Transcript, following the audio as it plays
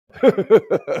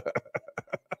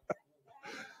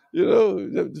You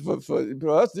know, for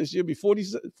us this year be 40,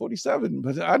 47,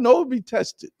 but I know it'll be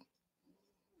tested.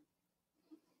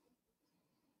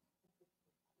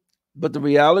 But the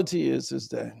reality is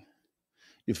that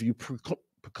if you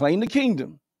proclaim the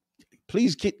kingdom,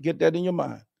 please get that in your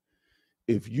mind.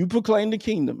 If you proclaim the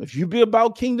kingdom, if you be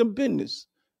about kingdom business,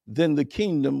 then the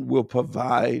kingdom will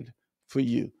provide for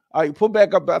you. All right, put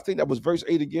back up. I think that was verse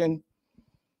 8 again,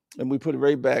 and we put it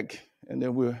right back, and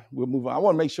then we'll move on. I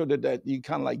want to make sure that you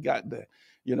kind of like got that,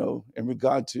 you know, in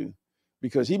regard to,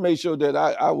 because he made sure that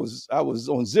I was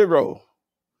on zero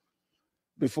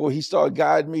before he started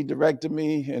guiding me, directing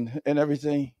me, and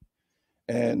everything.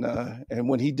 And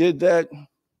when he did that,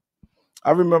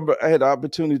 I remember I had the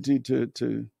opportunity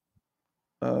to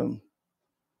um,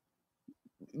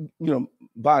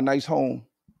 buy a nice home,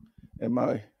 and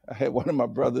I had one of my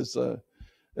brothers said,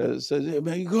 "Hey,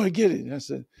 man, you're going to get it." And I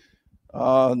said,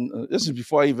 "This is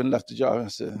before I even left the job." I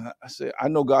said, "I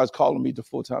know God's calling me to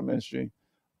full-time ministry.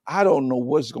 I don't know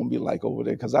what it's going to be like over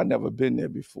there because I've never been there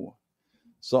before.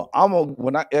 So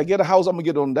when I get a house, I'm gonna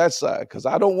get it on that side because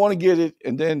I don't want to get it,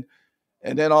 and then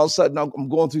all of a sudden I'm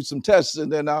going through some tests,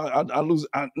 and then I lose.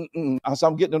 So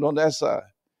I'm getting it on that side."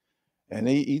 And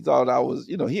he thought I was,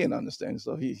 he didn't understand,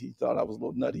 so he thought I was a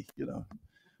little nutty,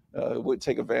 would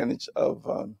take advantage of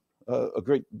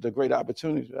the great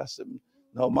opportunity. I said,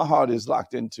 "No, my heart is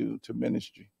locked into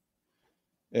ministry."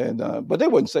 And but they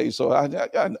wouldn't say so. I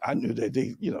knew that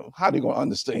they, how they gonna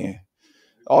understand?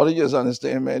 All they just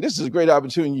understand, man, this is a great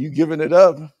opportunity. You giving it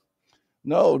up?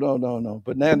 No.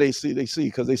 But now they see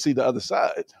because they see the other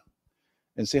side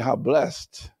and see how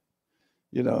blessed,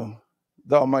 the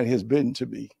Almighty has been to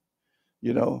me,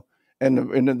 And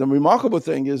the remarkable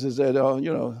thing is that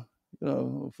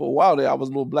for a while there I was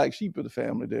a little black sheep of the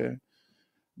family there,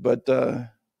 but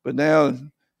now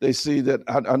they see that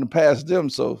I'm past them.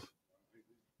 So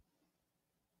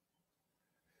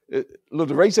look,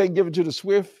 the race ain't given to the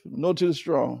swift, nor to the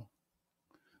strong,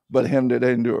 but him that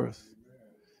endureth.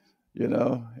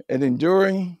 And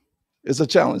enduring is a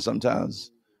challenge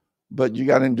sometimes, but you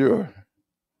got to endure.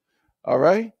 All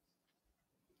right.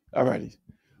 All righty.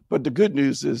 But the good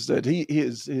news is that he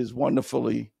is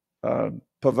wonderfully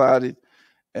provided,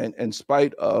 and in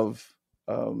spite of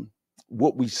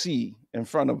what we see in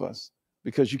front of us,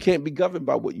 because you can't be governed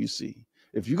by what you see.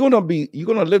 If you're gonna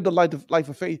live the life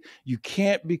of faith, you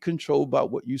can't be controlled by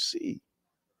what you see.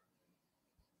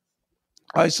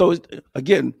 All right. So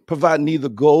again, provide neither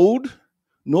gold,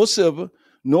 nor silver,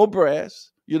 nor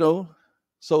brass.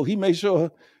 So he made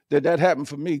sure that happened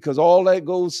for me, because all that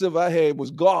gold, silver I had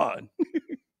was gone.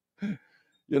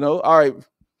 All right,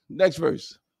 next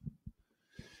verse.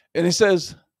 And it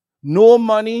says, "Nor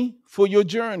money for your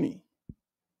journey,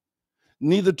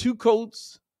 neither two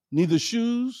coats, neither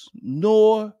shoes,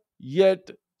 nor yet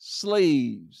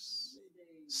slaves."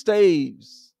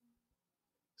 Staves.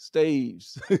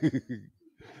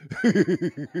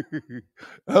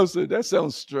 I said, that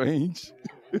sounds strange.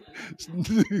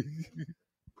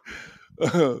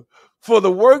 For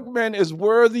the workman is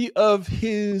worthy of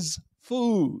his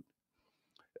food.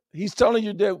 He's telling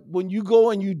you that when you go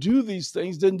and you do these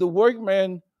things, then the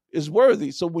workman is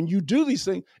worthy. So when you do these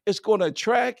things, it's going to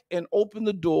attract and open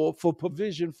the door for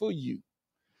provision for you.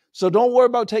 So don't worry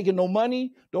about taking no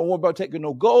money. Don't worry about taking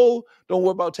no gold. Don't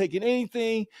worry about taking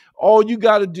anything. All you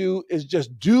got to do is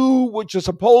just do what you're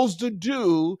supposed to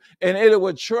do, and it'll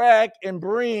attract and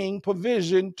bring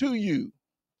provision to you.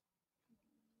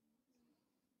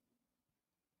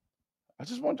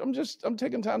 I'm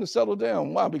taking time to settle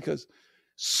down. Why? Because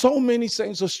so many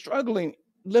saints are struggling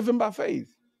living by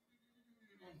faith.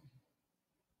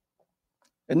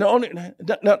 And now,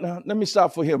 let me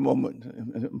stop for here a moment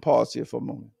and pause here for a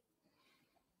moment.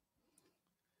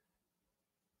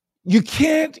 You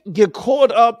can't get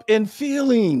caught up in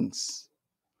feelings.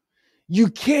 You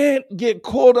can't get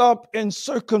caught up in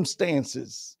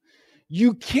circumstances.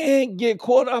 You can't get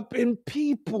caught up in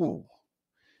people.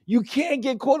 You can't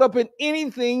get caught up in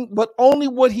anything but only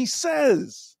what he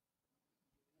says.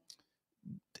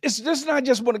 It's just not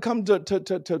just when it comes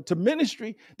to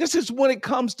ministry. This is when it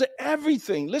comes to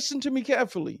everything. Listen to me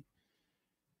carefully.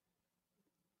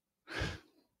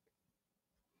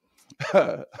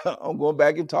 I'm going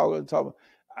back and talking.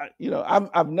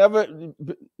 I've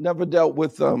never dealt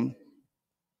with dealing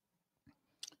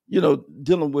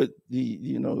with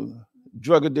the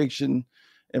drug addiction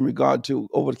in regard to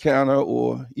over the counter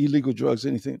or illegal drugs,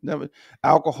 anything. Never.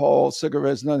 Alcohol,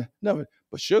 cigarettes, none. Never.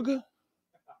 But sugar,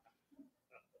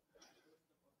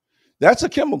 that's a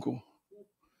chemical.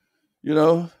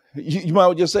 You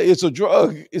might just say it's a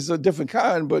drug. It's a different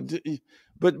kind, but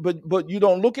but you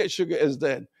don't look at sugar as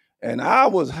that. And I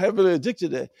was heavily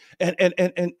addicted to that.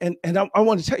 And I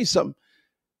want to tell you something.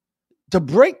 To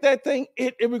break that thing,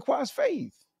 it requires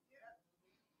faith.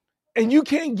 And you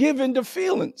can't give in to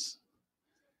feelings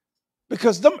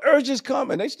because them urges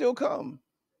come and they still come.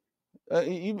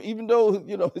 Even though,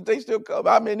 they still come.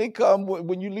 I mean, they come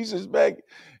when you least expect,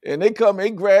 and they come, they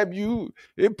grab you,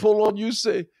 they pull on you,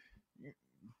 say,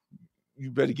 you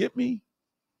better get me.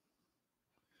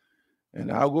 And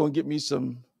I'll go and get me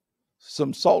some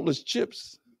saltless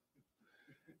chips.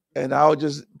 And I'll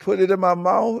just put it in my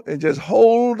mouth and just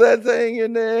hold that thing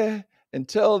in there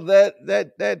until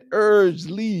that urge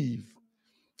leave.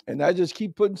 And I just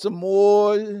keep putting some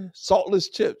more saltless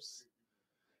chips.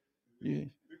 Yeah.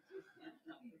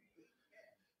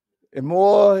 And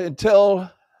more until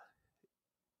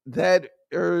that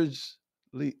urge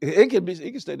leave. It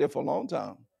can stay there for a long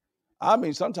time. I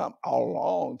mean, sometimes a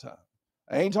long time.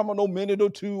 I ain't talking about no minute or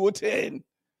 2 or 10.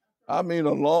 I mean,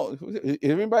 a long.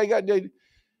 Everybody got that.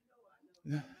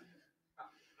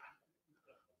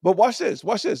 But watch this.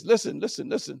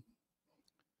 Listen.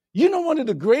 You know one of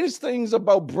the greatest things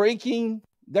about breaking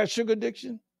that sugar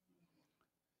addiction?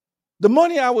 The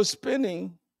money I was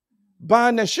spending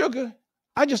buying that sugar,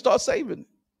 I just started saving.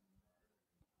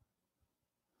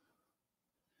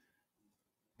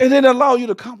 And it allow you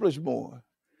to accomplish more.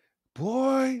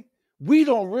 Boy, we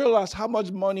don't realize how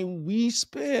much money we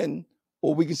spend,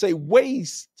 or we can say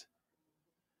waste,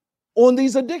 on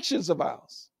these addictions of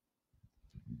ours.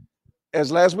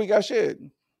 As last week I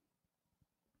shared,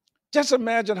 just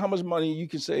imagine how much money you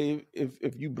can save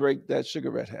if you break that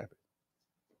cigarette habit.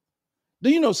 Do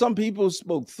you know some people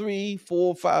smoke 3,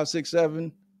 4, 5, 6,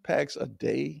 7 packs a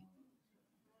day?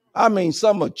 I mean,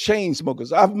 some are chain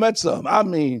smokers. I've met some. I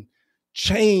mean,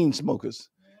 chain smokers.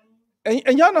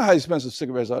 And y'all know how expensive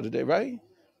cigarettes are today, right?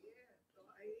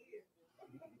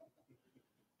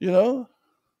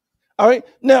 All right.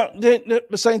 Now, the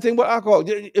same thing with alcohol.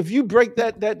 If you break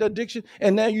that addiction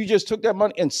and now you just took that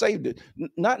money and saved it,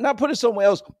 not put it somewhere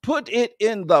else, put it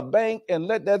in the bank and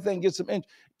let that thing get some interest.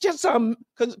 Just some,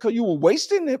 because you were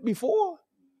wasting it before.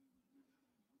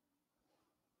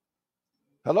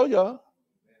 Hello, y'all.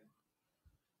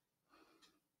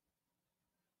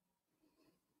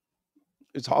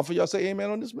 It's hard for y'all to say amen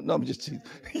on this, but no, I'm just teasing.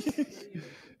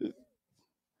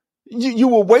 You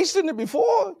were wasting it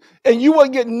before, and you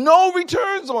weren't getting no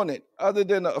returns on it other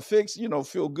than a fix,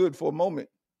 feel good for a moment.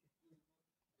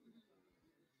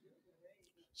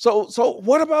 So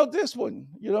what about this one?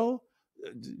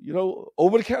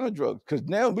 Over-the-counter drugs, because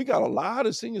now we got a lot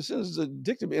of senior citizens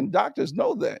addicted, and doctors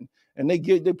know that, and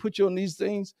they put you on these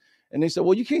things, and they say,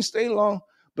 well, you can't stay long,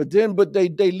 but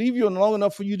they leave you long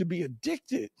enough for you to be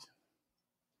addicted.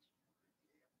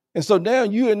 And so now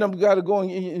you and them got to go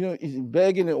and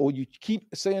begging it, or you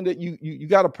keep saying that you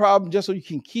got a problem just so you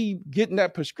can keep getting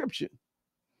that prescription.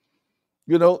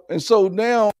 And so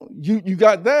now you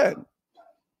got that.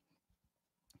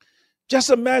 Just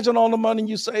imagine all the money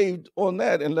you saved on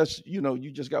that, unless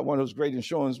you just got one of those great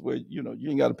insurance where you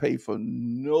ain't got to pay for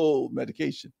no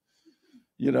medication.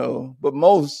 But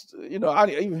most,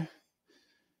 I even.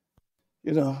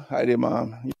 Hi there,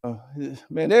 Mom.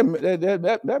 Man,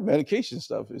 that medication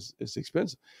stuff is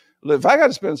expensive. Look, if I got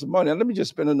to spend some money, let me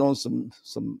just spend it on some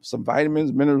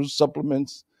vitamins, minerals,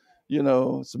 supplements,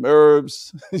 some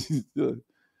herbs.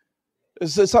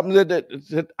 It's something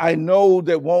that I know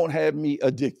that won't have me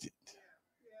addicted.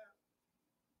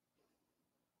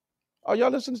 Are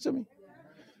y'all listening to me?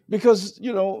 Because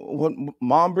when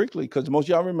Mom Brinkley, because most of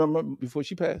y'all remember before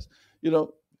she passed,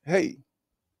 hey,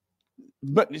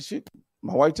 but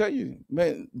my wife tell you,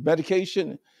 man,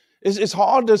 medication, it's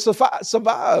hard to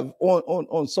survive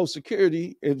on Social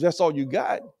Security if that's all you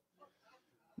got.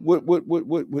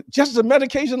 With just the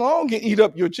medication alone can eat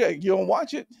up your check. You don't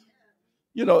watch it.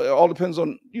 It all depends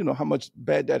on how much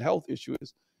bad that health issue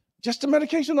is. Just the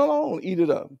medication alone eat it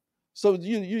up. So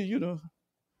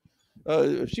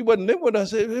if she wasn't living with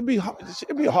us, it'd be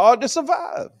hard to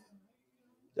survive.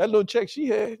 That little check she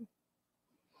had.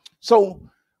 So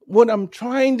what I'm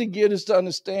trying to get us to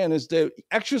understand is that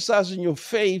exercising your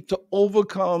faith to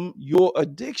overcome your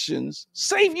addictions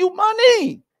save you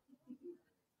money,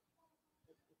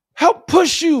 help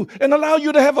push you and allow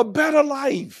you to have a better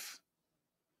life.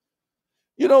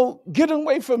 Get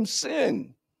away from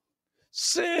sin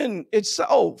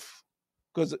itself,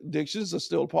 because addictions are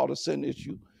still part of sin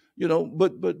issue.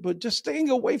 But just staying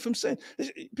away from sin.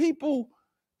 People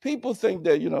think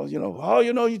that, you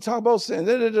talk about sin,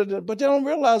 but they don't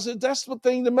realize that that's the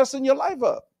thing that's messing your life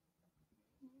up.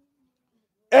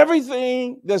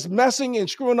 Everything that's messing and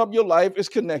screwing up your life is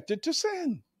connected to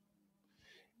sin.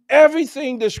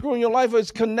 Everything that's screwing your life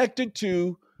is connected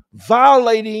to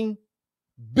violating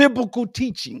biblical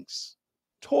teachings,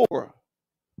 Torah,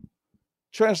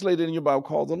 translated in your Bible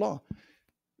called the law.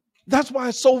 That's why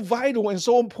it's so vital and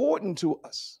so important to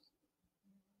us.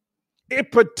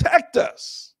 It protects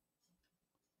us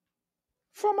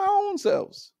from our own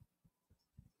selves,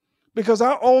 because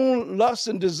our own lusts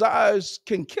and desires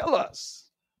can kill us,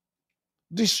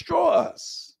 destroy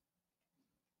us.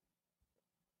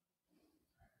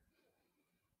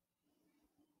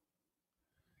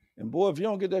 And boy, if you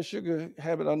don't get that sugar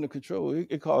habit under control,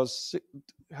 it causes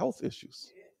health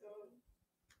issues.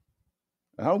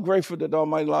 And I'm grateful that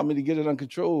Almighty allowed me to get it under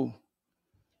control.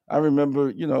 I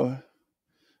remember, because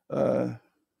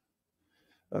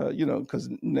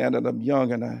now that I'm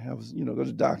young and I was, go to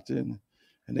the doctor and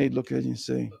they look at you and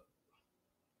say,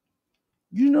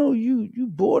 you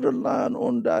borderline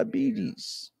on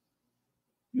diabetes.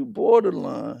 You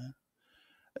borderline.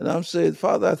 And I'm saying,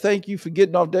 Father, I thank you for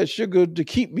getting off that sugar to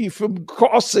keep me from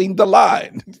crossing the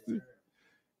line.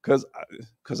 Because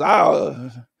I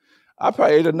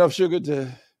probably ate enough sugar to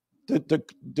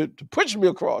push me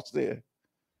across there.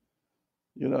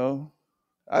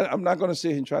 I'm not going to sit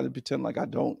here and try to pretend like I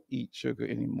don't eat sugar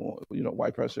anymore,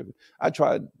 white rice sugar. I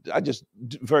just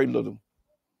very little.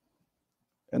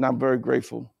 And I'm very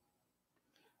grateful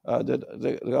that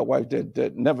I got a wife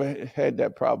that never had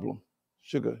that problem,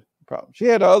 sugar problem. She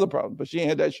had other problems, but she ain't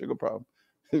had that sugar problem.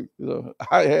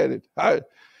 I had it. I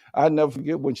never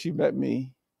forget when she met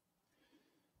me.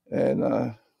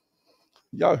 And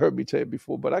y'all heard me tell it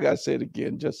before, but I got to say it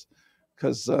again just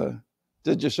because to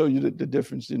just show you the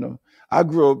difference. I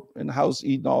grew up in the house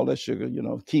eating all that sugar,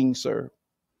 King syrup.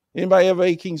 Anybody ever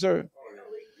ate King syrup?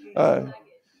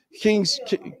 King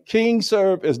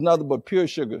syrup is nothing but pure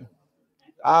sugar.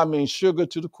 I mean, sugar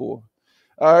to the core.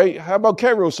 All right. How about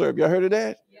Cairo syrup? Y'all heard of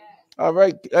that? Yes. All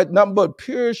right. Nothing but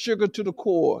pure sugar to the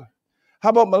core. How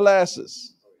about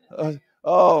molasses?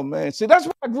 Oh man. See, that's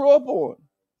what I grew up on.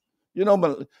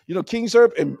 King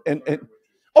syrup and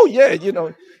oh yeah,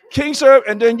 King syrup,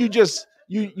 and then you just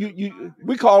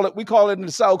we call it in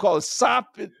the South, call it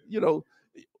sop it,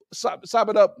 sop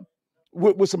it up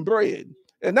with some bread.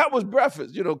 And that was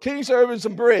breakfast, King syrup and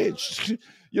some bread,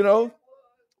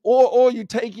 or you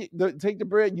take the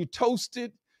bread, you toast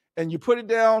it, and you put it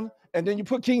down, and then you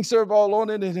put King syrup all on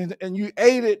it, and you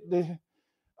ate it.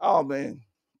 Oh man!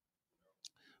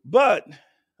 But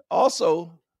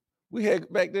also, we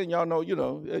had back then, y'all know,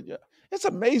 it's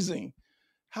amazing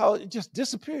how it just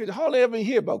disappeared. Hardly ever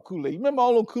hear about Kool-Aid. Remember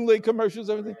all those Kool-Aid commercials,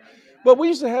 everything? But we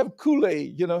used to have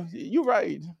Kool-Aid. You're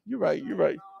right.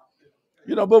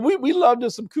 But we loved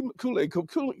us some Kool-Aid.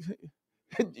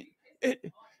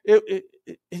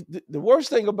 The worst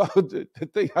thing about the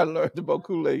thing I learned about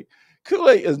Kool-Aid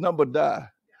is number die.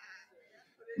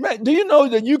 Man, do you know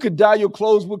that you could dye your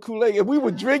clothes with Kool-Aid? If we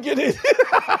were drinking it,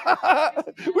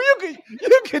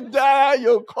 you could dye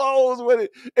your clothes with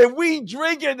it. If we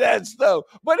drinking that stuff.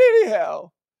 But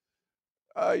anyhow,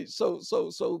 so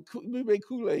we make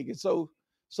Kool-Aid. And so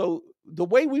the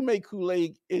way we make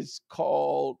Kool-Aid is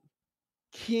called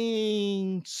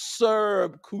King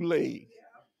syrup Kool-Aid.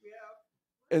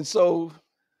 And so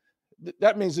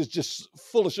that means it's just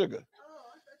full of sugar.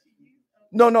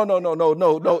 No.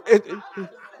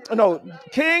 No,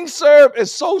 King syrup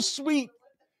is so sweet,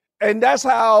 and that's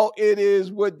how it is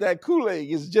with that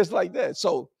Kool-Aid. It's just like that.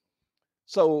 So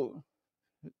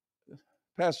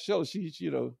Pastor Shelley, she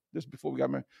this before we got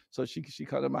married, so she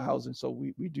come to my house, and so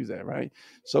we do that, right?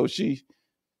 So she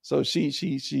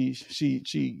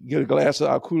get a glass of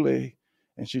our Kool-Aid,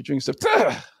 and she drinks it.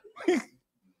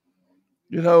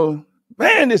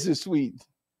 Man, this is sweet.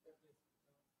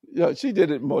 She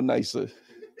did it more nicer.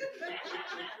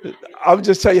 I'll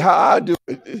just tell you how I do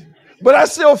it. But I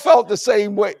still felt the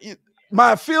same way.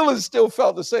 My feelings still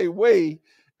felt the same way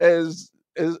as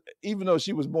even though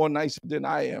she was more nicer than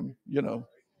I am,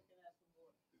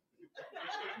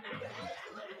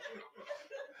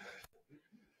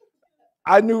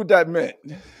 I knew what that meant.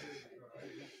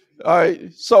 All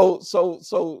right. So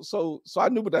I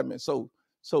knew what that meant. So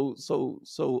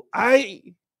I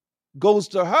goes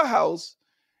to her house,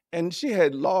 and she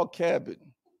had log cabin.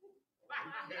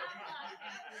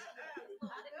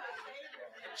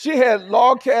 She had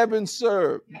log cabin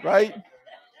syrup, right?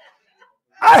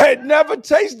 I had never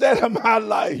tasted that in my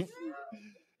life.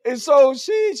 And so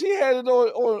she had it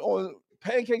on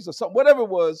pancakes or something, whatever it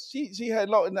was. She had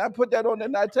log, and I put that on there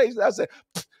and I tasted it. I said,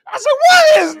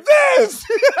 what is this?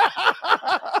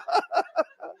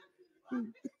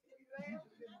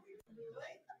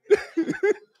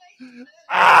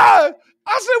 I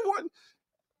said,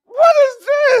 what is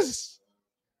this?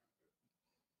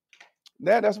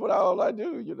 anyhow, that's what all I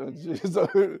do, So,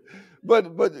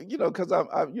 but because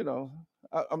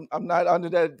I'm not under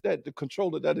the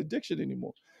control of that addiction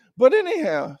anymore. But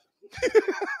anyhow,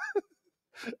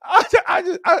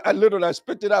 I literally I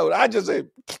spit it out. I just said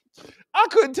I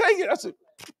couldn't take it. I said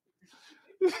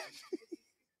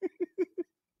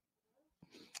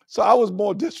so. I was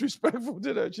more disrespectful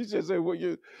to her. She just said, "Well,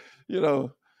 you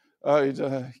know,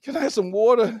 can I have some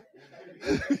water?"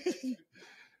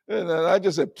 And then I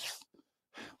just said,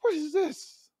 "What is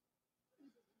this?"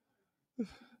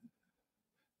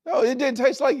 No, it didn't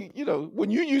taste like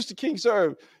when you used to King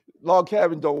Serve, log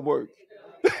cabin don't work.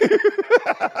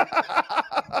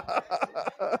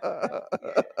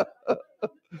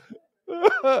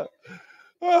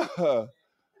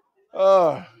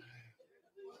 Uh,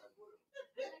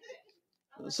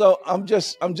 so I'm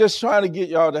just trying to get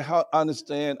y'all to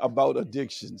understand about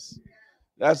addictions.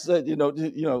 That's it,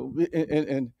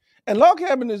 and log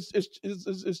cabin is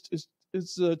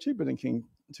cheaper than King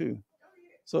too.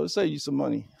 So it save you some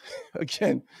money.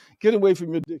 Again, get away from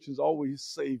your addictions. Always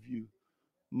save you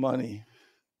money.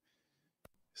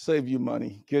 Save you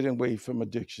money. Get away from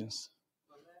addictions.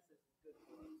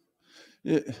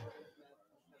 Yeah,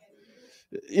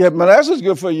 yeah, molasses is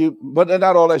good for you, but there's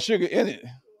not all that sugar in it.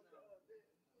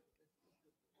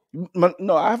 No,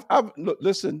 look,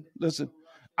 listen.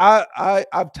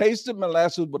 I've tasted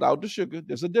molasses without the sugar.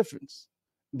 There's a difference.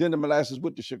 Then the molasses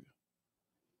with the sugar.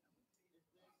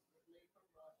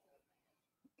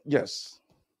 Yes,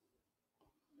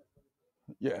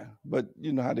 yeah, but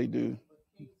you know how they do.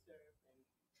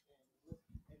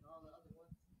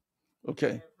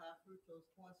 Okay.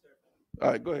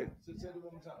 All right, go ahead. Say it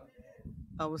one more time.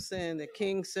 I was saying the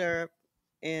king syrup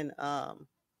and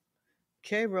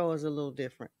K-Roll is a little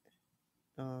different.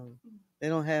 Um, they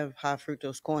don't have high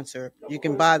fructose corn syrup. You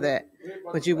can buy that,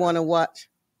 but you want to watch.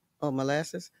 Oh,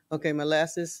 molasses. Okay,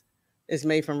 molasses is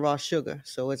made from raw sugar,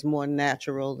 so it's more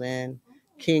natural than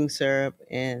king syrup.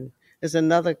 And there's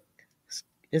another,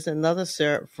 it's another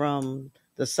syrup from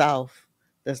the south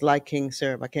that's like king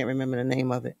syrup. I can't remember the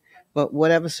name of it, but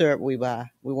whatever syrup we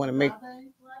buy, we want to make.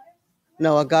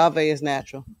 No, agave is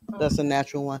natural. That's a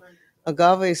natural one.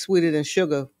 Agave is sweeter than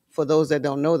sugar for those that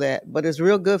don't know that, but it's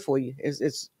real good for you.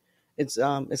 It's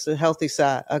a healthy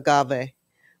side. Agave,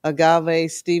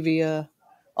 stevia,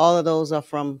 all of those are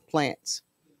from plants.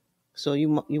 So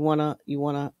you wanna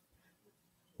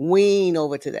wean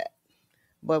over to that.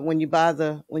 But when you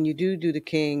do the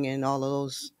king and all of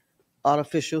those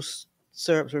artificial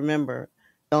syrups, remember,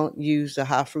 don't use the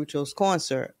high fructose corn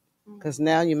syrup because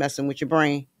now you're messing with your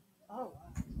brain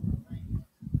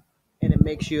and it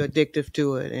makes you addictive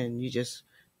to it, and you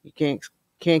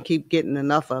can't keep getting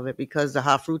enough of it because the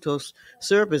high fructose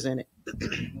syrup is in it.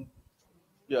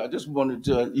 Yeah, I just wanted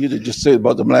you to just say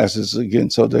about the molasses again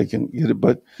so they can get it.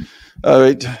 But all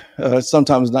right,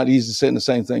 sometimes it's not easy saying the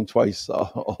same thing twice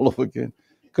all over again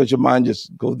because your mind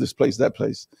just goes this place, that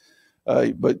place.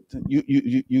 But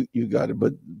you got it.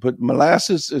 But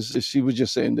molasses is she was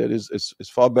just saying that is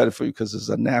far better for you because it's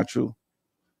a natural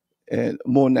and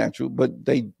more natural. But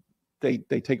they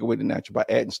take away the natural by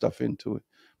adding stuff into it.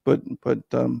 But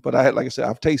I had, like I said,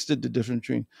 I've tasted the difference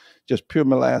between just pure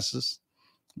molasses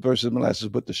versus molasses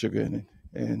with the sugar in it.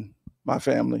 And my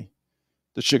family,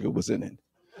 the sugar was in it.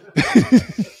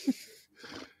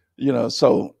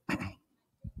 So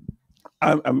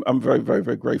I'm very, very,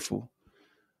 very grateful.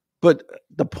 But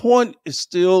the point is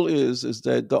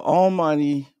that the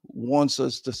Almighty wants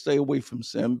us to stay away from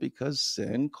sin because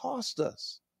sin cost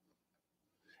us.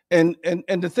 And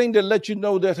the thing that let you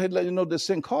know that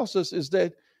sin costs us is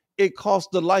that it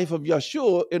cost the life of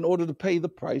Yeshua in order to pay the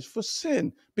price for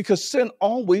sin, because sin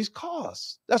always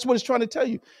costs. That's what it's trying to tell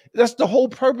you. That's the whole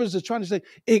purpose. It's trying to say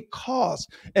it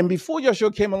costs. And before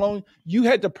Yeshua came along, you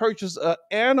had to purchase an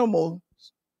animal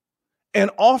and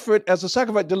offer it as a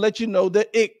sacrifice to let you know that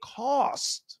it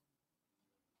costs.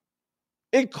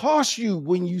 It costs you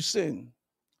when you sin.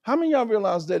 How many of y'all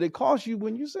realize that it costs you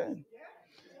when you sin?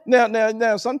 Now,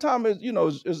 sometimes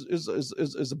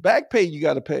it's a back pay you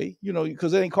got to pay,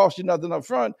 because it ain't cost you nothing up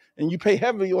front, and you pay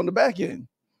heavily on the back end.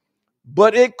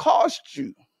 But it costs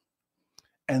you,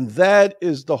 and that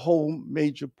is the whole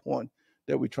major point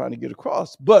that we're trying to get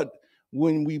across. But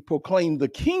when we proclaim the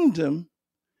kingdom,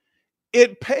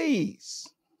 it pays.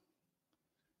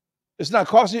 It's not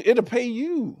costing you; it'll pay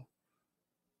you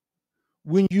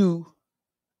when you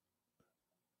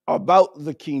are about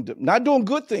the kingdom, not doing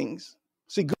good things.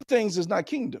 See, good things is not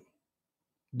kingdom.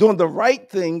 Doing the right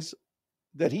things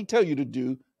that he tell you to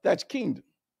do, that's kingdom.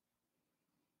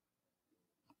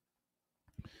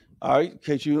 All right, in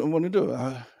case you don't want to do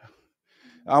it.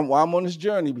 I'm on this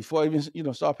journey before I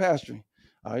even start pastoring.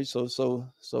 All right, so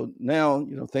now,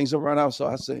 things are run out. So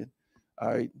I said, all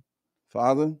right,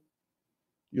 Father,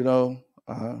 I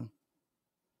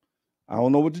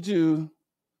don't know what to do.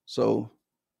 So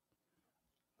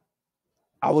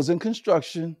I was in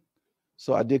construction.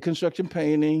 So I did construction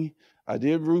painting, I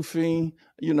did roofing,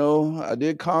 I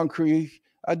did concrete,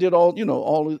 I did all,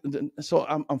 all. So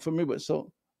I'm familiar with.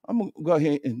 So I'm gonna go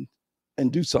ahead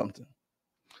and do something.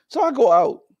 So I go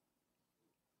out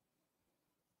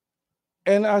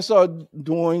and I started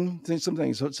doing some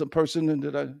things. So it's a person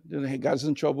that had got us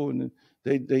in trouble, and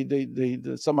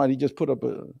somebody just put up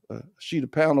a sheet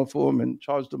of panel for them and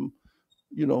charged them,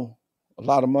 a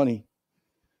lot of money,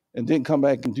 and didn't come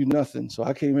back and do nothing. So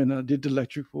I came in and I did the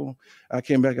electric for them. I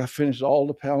came back, I finished all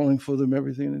the paneling for them,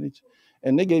 everything,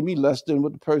 and they gave me less than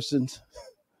what the person's.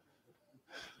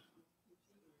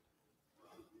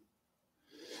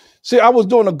 See, I was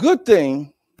doing a good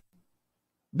thing,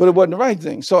 but it wasn't the right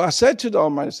thing. So I said to the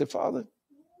Almighty, I said, Father,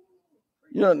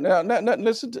 now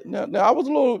listen. Now I was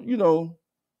a little,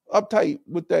 uptight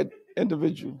with that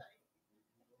individual,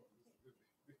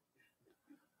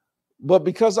 but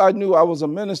because I knew I was a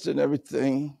minister and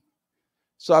everything,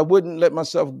 so I wouldn't let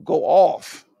myself go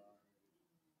off.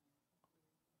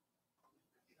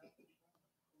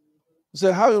 I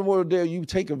said, how in the world dare you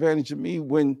take advantage of me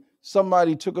when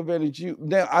somebody took advantage of you?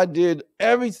 Now I did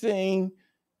everything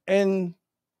and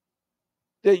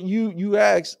that you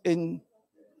asked, and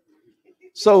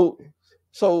so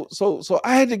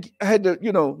I had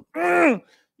to,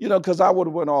 because I would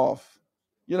have went off,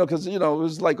 because it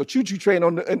was like a choo-choo train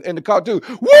in the car too.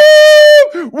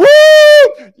 Woo! Woo!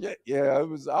 Yeah, it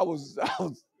was. I was.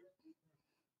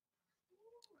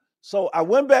 So I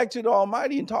went back to the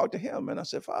Almighty and talked to Him, and I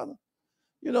said, Father,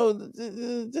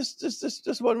 this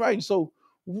wasn't right. So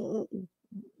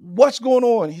what's going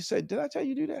on? He said, did I tell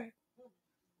you to do that?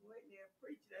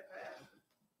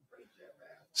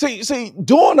 See,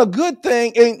 doing a good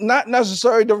thing ain't not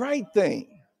necessarily the right thing.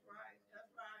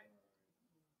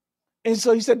 And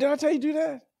so he said, did I tell you to do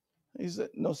that? He said,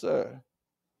 no, sir.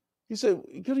 He said,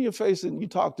 go to your face and you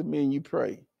talk to me and you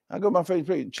pray. I go to my face,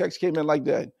 pray. Checks came in like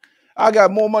that. I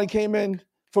got more money came in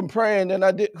from praying than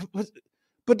I did.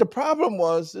 But the problem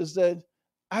is that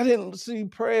I didn't see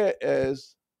prayer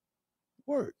as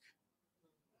work.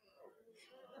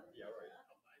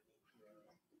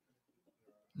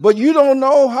 But you don't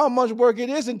know how much work it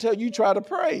is until you try to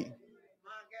pray.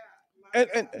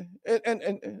 And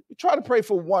try to pray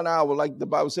for 1 hour, like the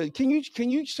Bible says. Can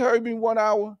you serve me 1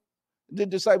 hour? The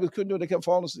disciples couldn't do it; they kept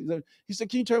falling asleep. He said,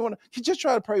 "Can you turn 1 hour? Can you just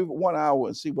try to pray for 1 hour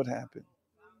and see what happens?"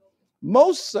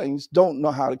 Most saints don't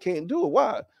know how they can't do it.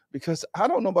 Why? Because I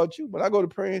don't know about you, but I go to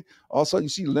praying. All of a sudden, you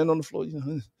see lint on the floor.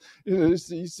 You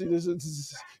see this.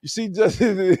 You see just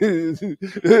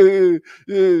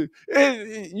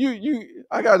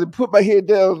I got to put my head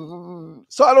down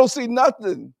so I don't see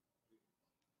nothing.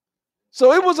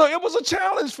 So it was a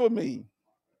challenge for me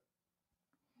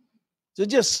to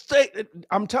just stay.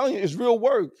 I'm telling you, it's real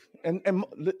work. And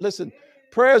listen,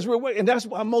 prayer is real work, and that's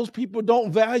why most people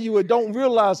don't value it, don't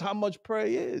realize how much prayer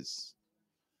is,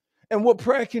 and what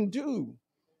prayer can do.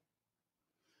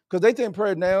 Because they think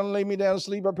prayer now, lay me down to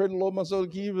sleep. I pray the Lord my soul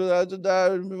to keep. I just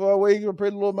die before I wake. I pray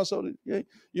the Lord my soul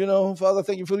to, Father,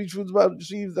 thank you for these truths about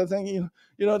Jesus. I thank you.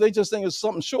 They just think it's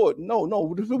something short. No,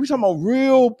 we're talking about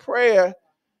real prayer.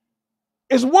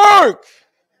 It's work.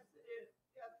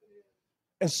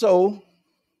 And so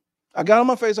I got on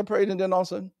my face, I prayed, and then all of a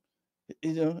sudden,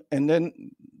 and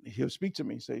then He'll speak to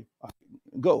me, say,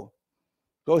 go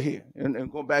here.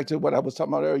 And go back to what I was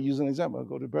talking about earlier, using an example. I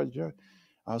go to Brother Jerry.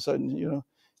 All of a sudden,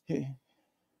 he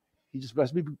just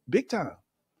blessed me big time.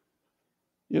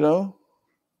 Then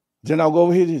I'll go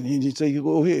over here and he'd say, you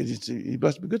go here. He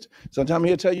blessed me good. Sometimes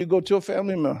he'll tell you go to a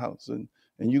family member house and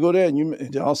you go there and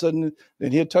then all of a sudden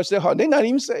then he'll touch their heart. They're not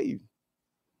even saved.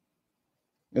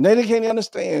 And they can't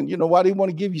understand, why they want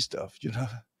to give you stuff, you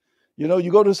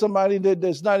go to somebody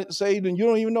that's not saved and you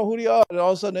don't even know who they are, and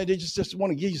all of a sudden they just want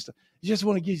to give you stuff. You just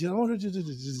want to give you,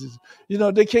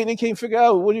 they can't figure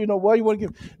out why you want to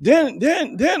give.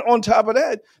 Then on top of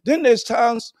that, then there's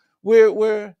times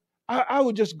where I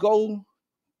would just go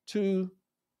to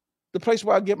the place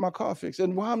where I get my car fixed,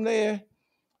 and while I'm there,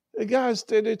 the guy's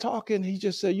there talking. He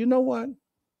just said, you know what?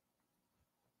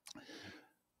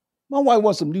 My wife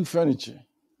wants some new furniture.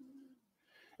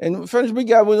 And furniture we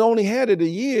got, we only had it a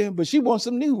year, but she wants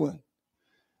some new one.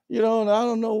 And I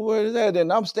don't know where it's at.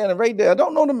 And I'm standing right there. I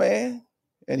don't know the man,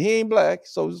 and he ain't black.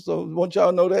 So I want y'all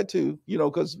to know that too,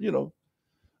 because, even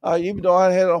though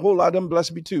I had a whole lot of them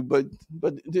blessed me too, but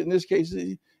in this case,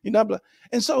 he's not black.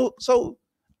 And so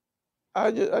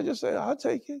I just said, I'll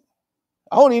take it.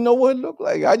 I don't even know what it looked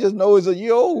like. I just know it's a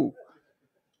year old.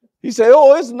 He said,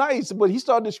 "Oh, it's nice," but he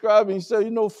started describing. He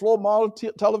said, floor model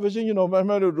television.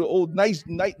 Remember the old nice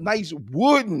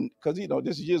wooden, because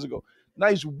this is years ago.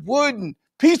 Nice wooden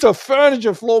piece of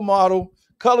furniture, floor model,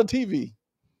 color TV.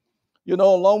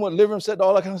 Along with living room set,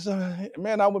 all that kind of stuff.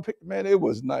 Man, I would pick. Man, it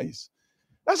was nice.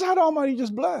 That's how the Almighty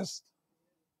just blessed.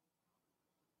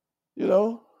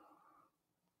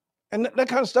 And that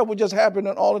kind of stuff would just happen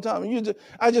all the time. And you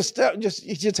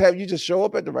just show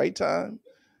up at the right time.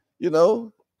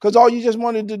 Because all you just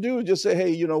wanted to do is just say,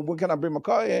 hey, when can I bring my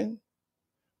car in?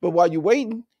 But while you're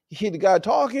waiting, you hear the guy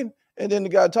talking, and then the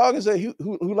guy talking say,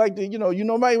 who like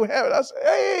to, might have it. I say,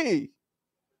 hey,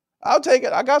 I'll take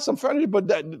it. I got some furniture, but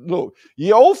look,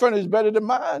 your old furniture is better than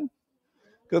mine,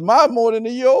 because mine more than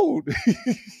the year old.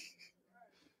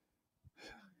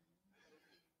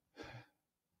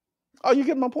 Oh, you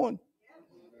get my point?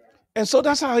 And so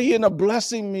that's how he ended up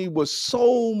blessing me with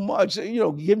so much,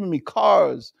 giving me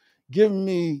cars, giving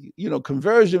me,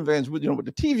 conversion vans with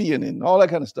the TV in it and all that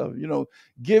kind of stuff,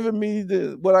 giving me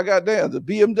what I got there, the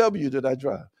BMW that I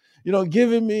drive,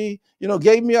 giving me,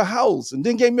 gave me a house and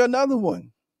then gave me another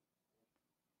one.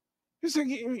 He said,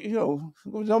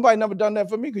 nobody never done that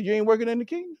for me because you ain't working in the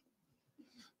kingdom.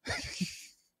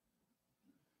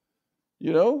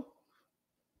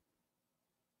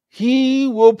 He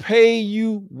will pay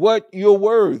you what you're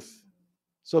worth.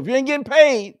 So if you ain't getting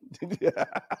paid,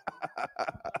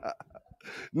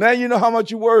 now you know how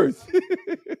much you're worth.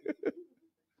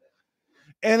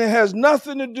 And it has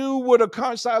nothing to do with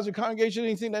a size of congregation,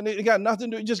 anything. That it got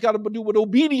nothing to do. It just got to do with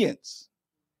obedience.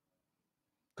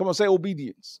 Come on, say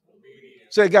obedience.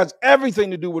 Say it got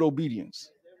everything to do with obedience.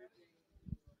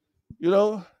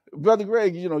 Brother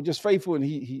Greg, just faithful, and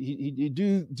he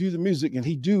do the music, and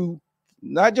he do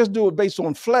not just do it based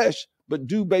on flesh, but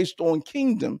do based on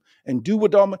kingdom, and do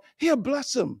what he'll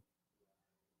bless him.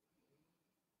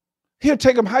 He'll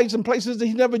take him heights and places that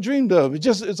he never dreamed of.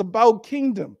 It's about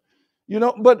kingdom,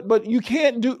 but you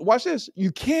can't do, watch this.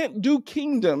 You can't do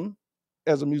kingdom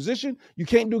as a musician. You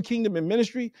can't do kingdom in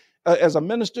ministry as a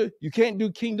minister. You can't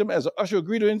do kingdom as an usher or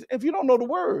greeter if you don't know the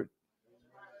word.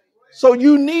 So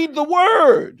you need the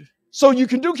word so you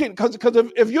can do kingdom. Because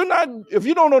if you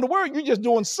don't know the word, you're just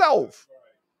doing self.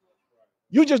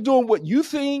 You're just doing what you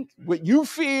think, what you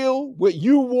feel, what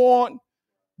you want,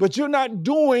 but you're not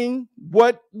doing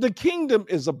what the kingdom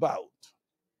is about.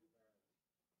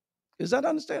 Is that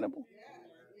understandable?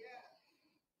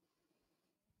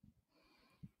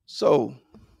 So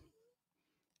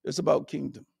it's about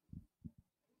kingdom.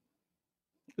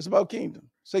 It's about kingdom.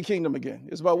 Say kingdom again.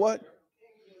 It's about what?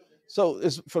 So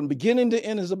it's from beginning to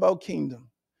end is about kingdom.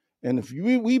 And if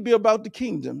we be about the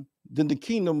kingdom, then the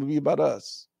kingdom will be about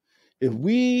us. If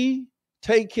we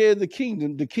take care of the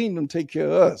kingdom take care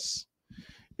of us.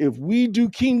 If we do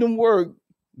kingdom work,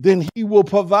 then he will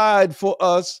provide for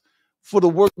us for the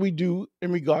work we do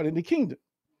in regarding the kingdom.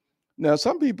 Now,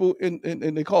 some people and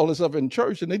they call this up in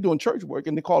church and they're doing church work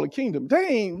and they call it kingdom. They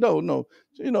ain't, no.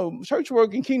 Church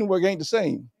work and kingdom work ain't the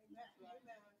same.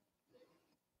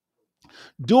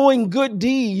 Doing good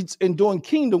deeds and doing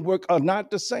kingdom work are not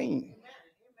the same.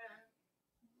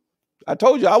 I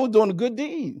told you I was doing a good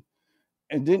deed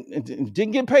and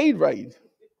didn't get paid right.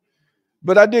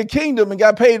 But I did kingdom and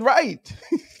got paid right.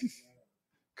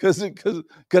 Cause they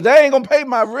ain't gonna pay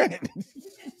my rent.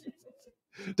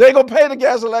 They ain't gonna pay the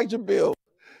gas electric bill.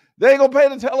 They ain't gonna pay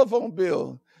the telephone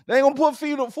bill. They ain't gonna put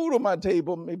food on my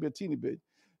table, maybe a teeny bit,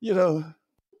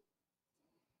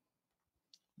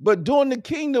 But doing the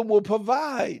kingdom will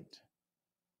provide.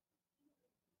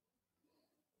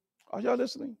 Are y'all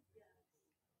listening?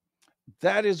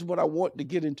 That is what I want to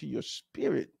get into your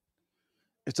spirit.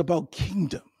 It's about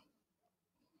kingdom.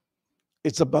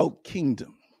 It's about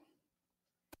kingdom.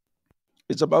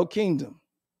 It's about kingdom.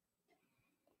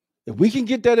 If we can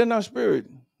get that in our spirit,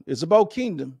 it's about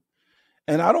kingdom.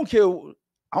 And I don't care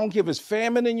if it's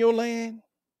famine in your land,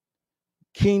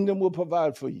 kingdom will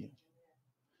provide for you.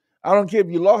 I don't care if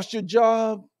you lost your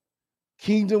job,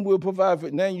 kingdom will provide for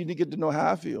you. Now you get to know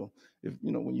how I feel if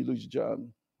when you lose your job.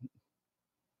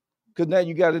 Because now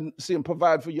you got to see him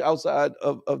provide for you outside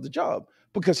of the job.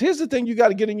 Because here's the thing you got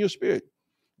to get in your spirit.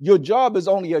 Your job is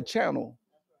only a channel.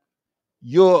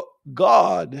 Your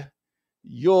God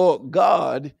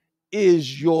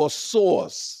is your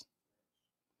source.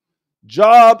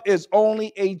 Job is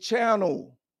only a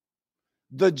channel.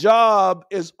 The job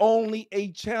is only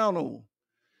a channel.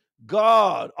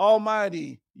 God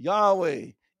Almighty, Yahweh,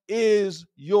 is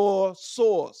your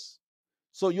source.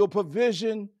 So your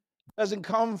provision doesn't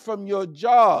come from your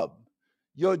job.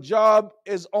 Your job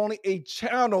is only a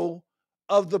channel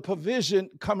of the provision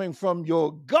coming from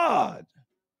your God.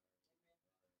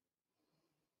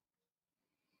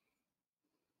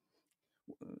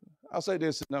 I'll say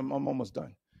this, and I'm almost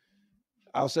done.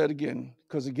 I'll say it again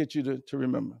because it gets you to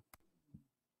remember.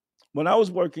 When I was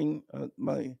working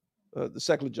the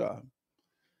secular job,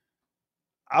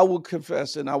 I would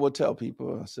confess and I would tell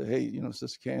people, I said, hey,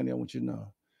 Sister Candy, I want you to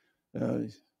know,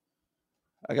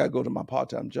 I got to go to my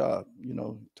part-time job,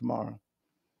 tomorrow,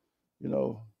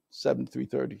 7 to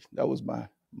 3:30. That was my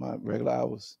regular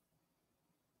hours.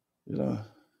 I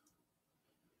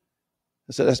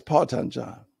said, that's part-time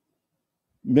job.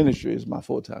 Ministry is my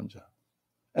full-time job.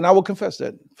 And I will confess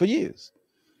that for years.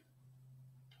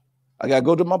 I got to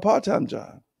go to my part-time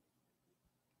job.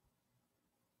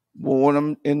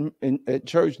 When I'm at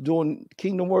church doing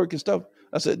kingdom work and stuff,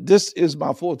 I said, this is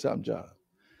my full-time job.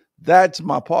 That's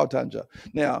my part-time job.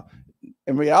 Now,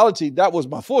 in reality, that was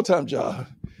my full-time job.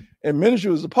 And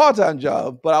ministry was a part-time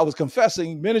job, but I was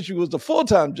confessing ministry was the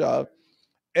full-time job.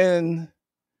 And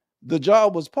the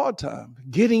job was part-time,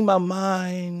 getting my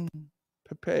mind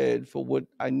prepared for what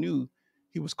I knew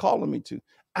he was calling me to.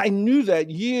 I knew that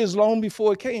years long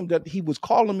before it came that he was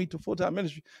calling me to full-time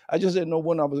ministry. I just didn't know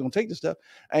when I was going to take the step.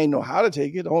 I didn't know how to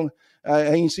take it. I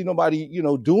ain't see nobody,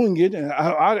 doing it. And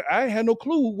I had no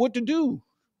clue what to do.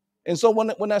 And so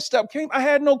when that step came, I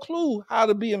had no clue how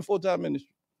to be in full-time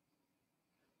ministry.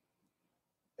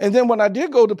 And then when I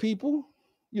did go to people,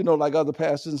 like other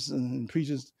pastors and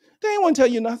preachers, they didn't want to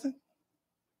tell you nothing.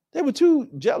 They were too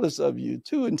jealous of you,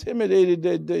 too intimidated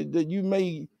that you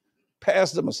may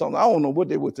pass them or something. I don't know what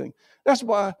they would think. That's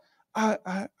why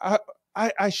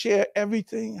I share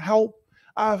everything.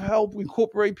 I've helped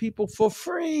incorporate people for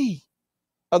free,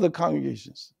 other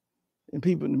congregations and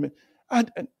people in the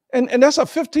and that's a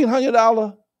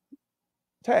 $1,500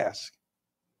 task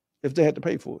if they had to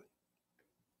pay for it.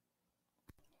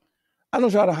 I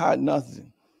don't try to hide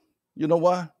nothing. You know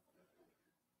why?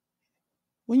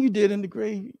 When you dead in the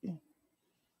grave,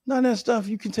 none of that stuff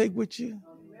you can take with you.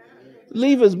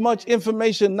 Leave as much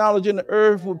information, knowledge in the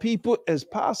earth with people as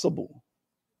possible.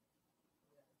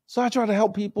 So I try to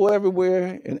help people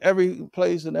everywhere, in every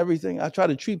place and everything. I try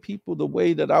to treat people the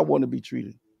way that I want to be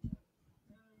treated.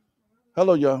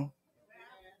 Hello, y'all.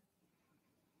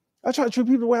 I try to treat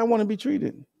people the way I want to be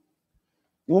treated.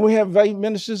 When we have vague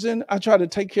ministers in, I try to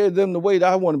take care of them the way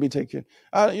that I want to be taken.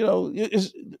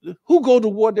 Who go to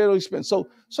war, they'll expense. So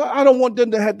I don't want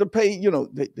them to have to pay,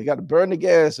 they got to burn the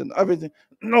gas and everything.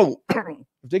 No,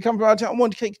 if they come from out of town, I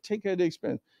want to take care of the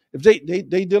expense. If they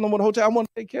dealing with a hotel, I want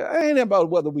to take care. I ain't about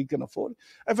whether we can afford it.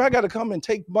 If I got to come and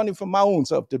take money from my own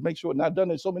self to make sure, and I've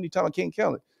done it so many times I can't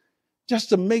count it, just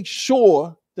to make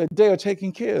sure that they are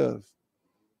taken care of.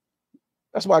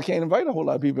 That's why I can't invite a whole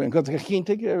lot of people in, because I can't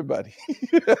take care of everybody.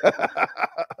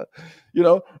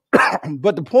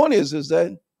 But the point is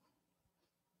that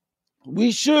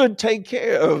we should take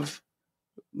care of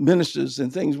ministers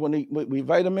and things when we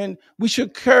invite them in. We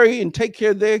should carry and take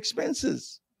care of their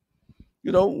expenses.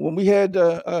 When we had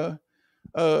our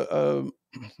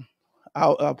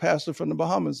pastor from the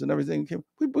Bahamas and everything came,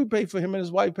 we paid for him and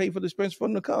his wife, paid for the expense for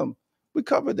them to come. We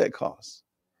covered that cost.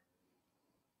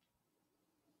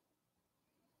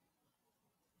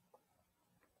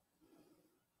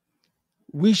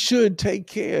 We should take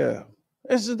care.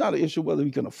 This is not an issue whether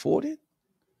we can afford it.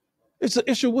 It's an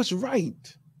issue what's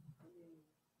right.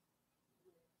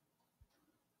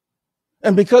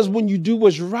 And because when you do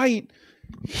what's right,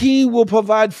 he will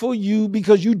provide for you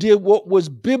because you did what was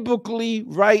biblically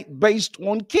right based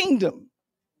on kingdom.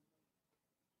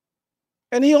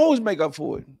 And he always make up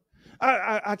for it.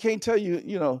 I can't tell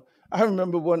you, I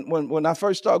remember when I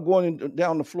first started going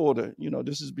down to Florida,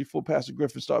 this is before Pastor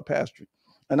Griffin started pastoring.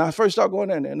 And I first started going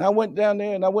down there, and I went down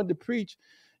there and I went to preach.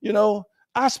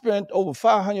 I spent over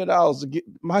 $500 to get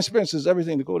my expenses,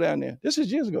 everything to go down there. This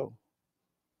is years ago.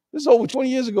 This is over 20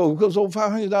 years ago. It was over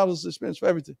 $500 to spend for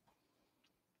everything.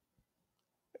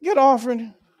 Get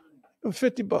offering of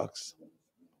 $50.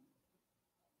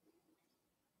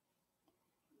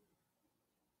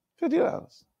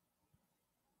 $50.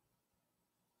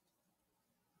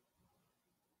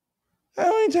 I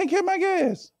don't even take care of my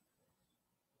gas.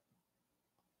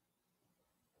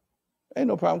 Ain't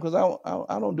no problem because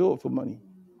I don't do it for money.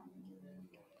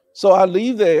 So I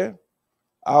leave there.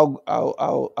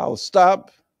 I'll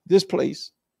stop this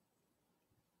place,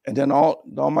 and then the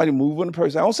Almighty move on the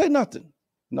person. I don't say nothing.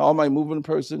 And the Almighty move on the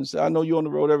person and say, "I know you're on the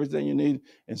road, everything you need."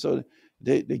 And so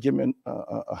they give me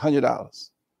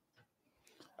 $100.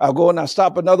 I'll go and I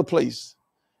stop another place,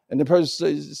 and the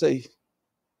person say,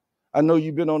 "I know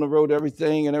you've been on the road,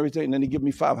 everything, and then they give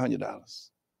me $500.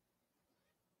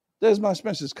 There's my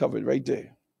expenses covered right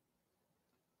there.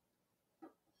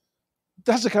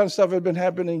 That's the kind of stuff that's been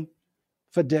happening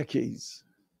for decades.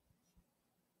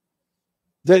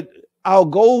 That I'll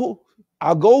go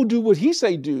do what he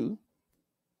say do,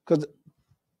 because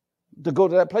to go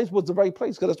to that place was the right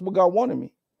place, because that's what God wanted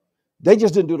me. They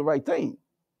just didn't do the right thing.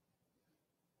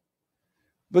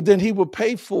 But then he would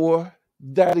pay for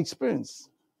that expense.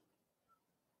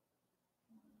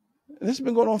 And this has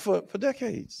been going on for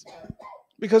decades.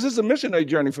 Because it's a missionary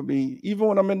journey for me, even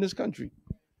when I'm in this country.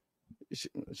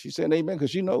 She's saying amen, because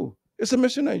she knows it's a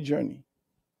missionary journey.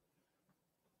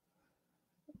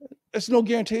 It's no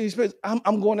guarantee space.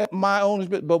 I'm going at my own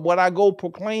space, but what I go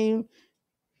proclaim,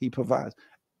 he provides.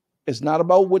 It's not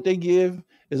about what they give.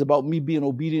 It's about me being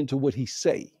obedient to what he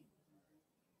say.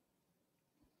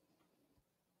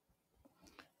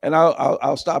 And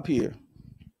I'll stop here,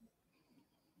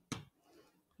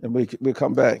 and we'll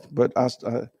come back. But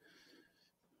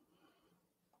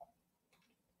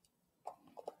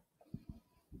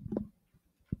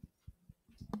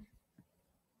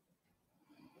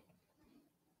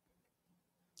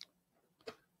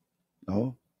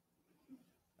no,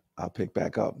 I'll pick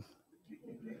back up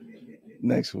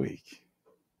next week.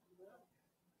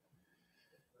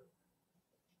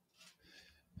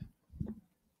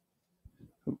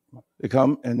 They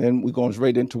come, and then we're going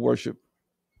straight into worship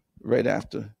right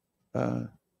after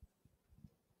our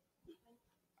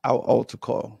altar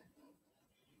call.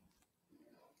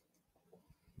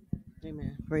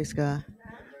 Amen. Praise God.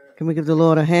 Can we give the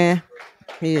Lord a hand?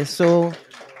 He is so,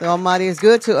 the Almighty is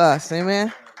good to us.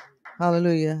 Amen.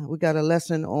 Hallelujah. We got a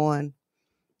lesson on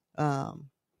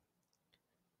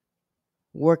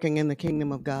working in the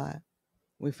kingdom of God.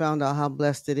 We found out how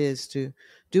blessed it is to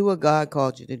do what God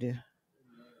called you to do.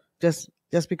 Just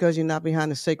because you're not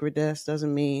behind a sacred desk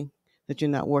doesn't mean that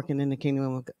you're not working in the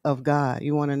kingdom of God.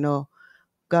 You want to know,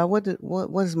 God, what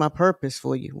is my purpose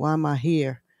for you? Why am I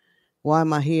here? Why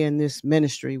am I here in this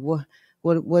ministry? What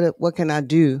can I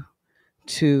do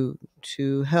to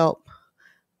help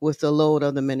with the load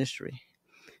of the ministry?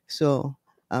 So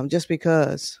just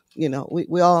because,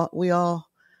 we all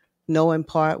know in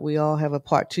part, we all have a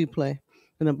part to play.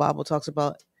 And the Bible talks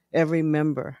about every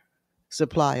member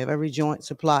supplier, every joint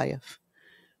supplier.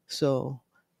 So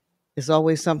it's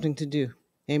always something to do.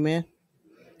 Amen.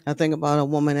 I think about a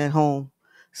woman at home.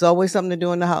 It's always something to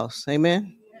do in the house.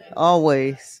 Amen.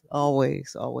 Always,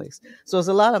 always, always. So it's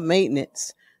a lot of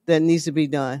maintenance that needs to be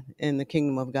done in the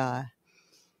kingdom of God.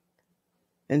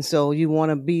 And so you want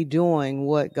to be doing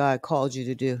what God called you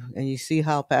to do. And you see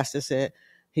how Pastor said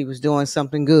he was doing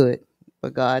something good,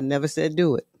 but God never said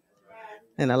do it.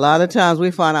 And a lot of times we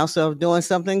find ourselves doing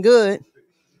something good.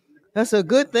 That's a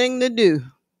good thing to do.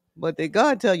 But did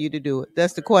God tell you to do it?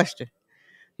 That's the question.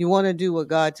 You want to do what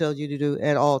God tells you to do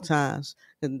at all times.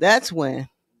 And that's when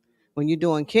you're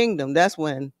doing kingdom, that's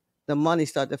when the money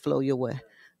start to flow your way.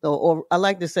 So, or I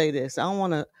like to say this. I don't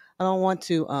want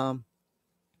to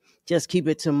just keep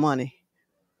it to money,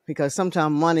 because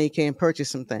sometimes money can purchase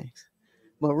some things.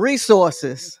 But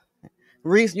resources,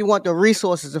 you want the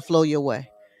resources to flow your way,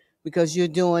 because you're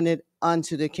doing it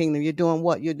unto the kingdom. You're doing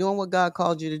what? You're doing what God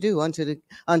called you to do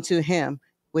unto him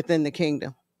within the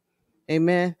kingdom.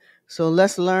 Amen. So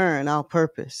let's learn our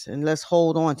purpose and let's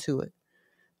hold on to it.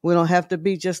 We don't have to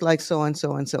be just like so and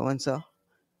so and so and so,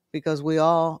 because we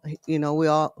all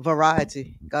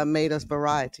variety. God made us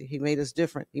variety. He made us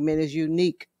different. He made us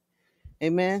unique.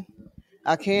 Amen.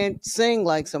 I can't sing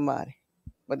like somebody,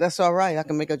 but that's all right. I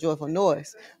can make a joyful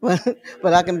noise. But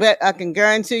I can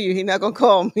guarantee you he's not gonna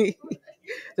call me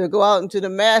to go out into the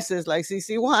masses like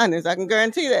CC Winans. I can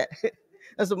guarantee that.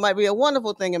 That's what might be a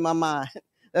wonderful thing in my mind.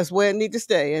 That's where it needs to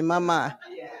stay, in my mind.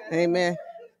 Amen.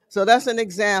 So that's an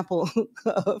example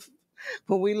of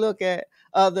when we look at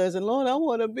others and, Lord, I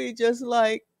want to be just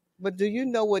like, but do you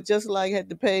know what just like had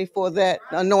to pay for that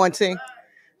anointing?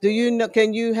 Do you know,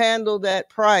 can you handle that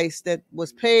price that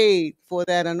was paid for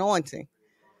that anointing?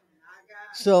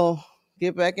 So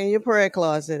get back in your prayer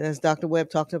closet, as Dr. Webb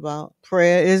talked about.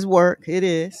 Prayer is work. It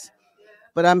is.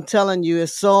 But I'm telling you,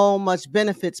 there's so much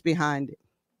benefits behind it.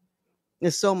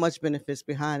 There's so much benefits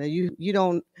behind it. You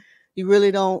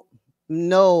really don't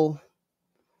know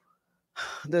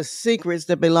the secrets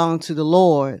that belong to the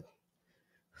Lord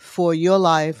for your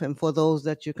life and for those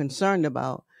that you're concerned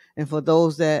about and for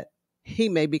those that he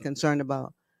may be concerned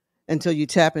about until you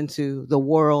tap into the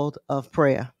world of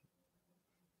prayer.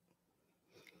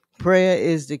 Prayer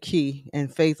is the key,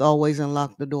 and faith always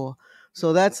unlocks the door.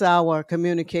 So that's our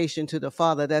communication to the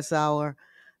Father. That's our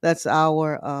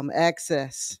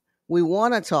access. We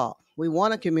want to talk. We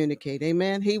want to communicate.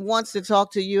 Amen. He wants to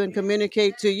talk to you and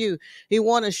communicate to you. He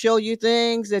wants to show you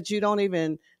things that you don't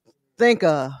even think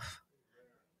of.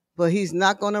 but he's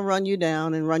not going to run you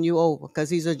down and run you over because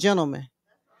he's a gentleman.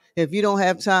 If you don't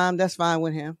have time, that's fine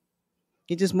with him.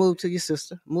 You just move to your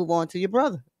sister, move on to your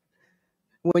brother.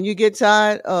 When you get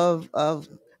tired of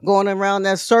going around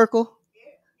that circle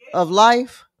of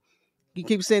life, you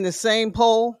keep seeing the same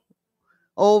pole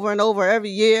over and over every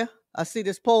year. I see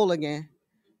this pole again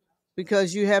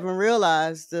because you haven't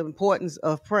realized the importance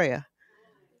of prayer.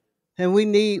 And we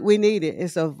need it.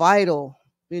 It's a vital.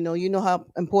 You know how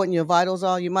important your vitals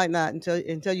are. You might not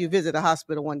until you visit a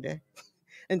hospital one day,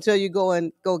 until you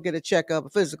go get a checkup, a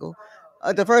physical.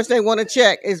 The first thing they want to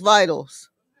check is vitals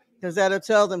because that'll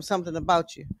tell them something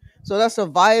about you. So that's a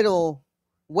vital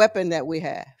weapon that we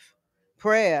have.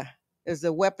 Prayer is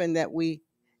the weapon that we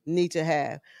need to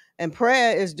have, and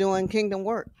prayer is doing kingdom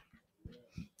work.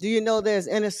 Do you know there's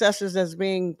intercessors that's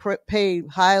being paid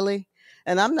highly?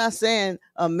 And I'm not saying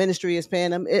a ministry is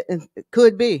paying them. It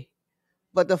could be,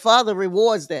 but the Father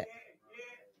rewards that.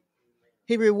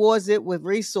 He rewards it with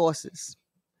resources.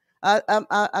 I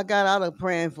got out of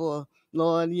praying for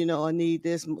Lord. I need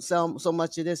this so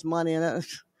much of this money, and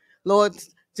Lord,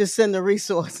 just send the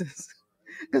resources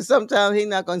because sometimes He's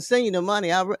not going to send you the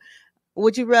money.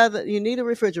 Would you rather? You need a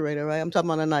refrigerator, right? I'm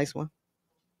talking about a nice one,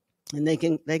 and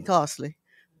they costly.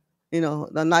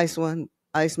 The nice one,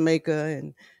 ice maker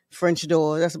and French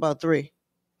door. That's about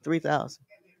 3,000,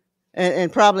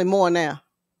 and probably more now.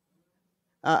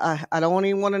 I don't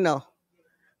even want to know,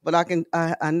 but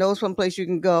I know some place you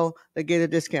can go to get a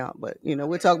discount. But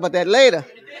we'll talk about that later,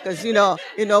 because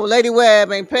Lady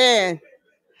Webb ain't paying.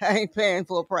 I ain't paying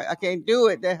for a price. I can't do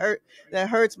it. That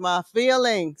hurts my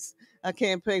feelings. I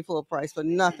can't pay for a price for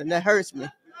nothing. That hurts me.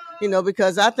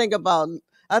 Because I think about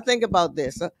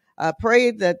this. I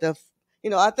pray that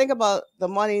I think about the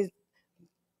money,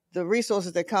 the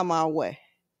resources that come our way.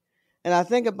 And I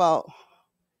think about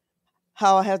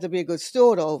how I have to be a good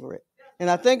steward over it.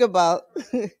 And I think about,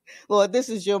 Lord, this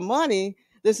is your money.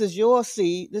 This is your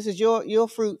seed. This is your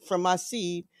fruit from my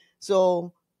seed.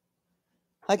 So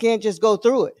I can't just go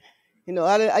through it.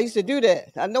 I used to do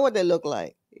that. I know what they look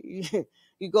like.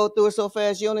 You go through it so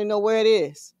fast, you only know where it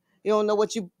is. You don't know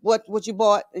what you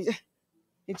bought.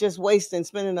 It's just wasting,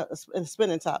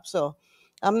 spinning top. So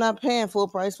I'm not paying full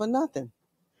price for nothing.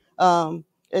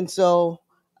 And so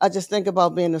I just think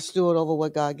about being a steward over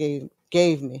what God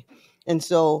gave me. And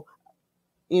so,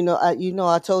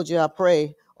 I told you I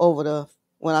pray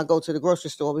when I go to the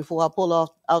grocery store before I pull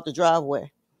out the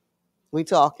driveway. We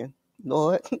talking,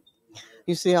 Lord.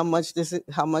 You see how much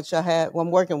I had.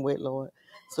 I'm working with, Lord.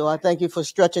 So I thank you for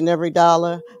stretching every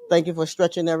dollar. Thank you for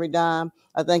stretching every dime.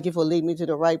 I thank you for leading me to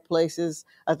the right places.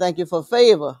 I thank you for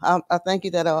favor. I thank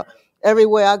you that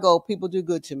everywhere I go, people do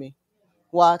good to me.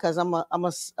 Why? Because I'm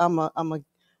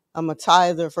a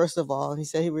tither, first of all. He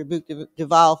said he rebuked the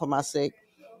devourer for my sake.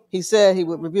 He said he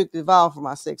would rebuke the devourer for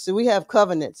my sake. So we have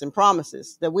covenants and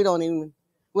promises that we don't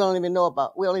even know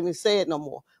about. We don't even say it no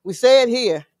more. We say it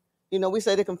here. We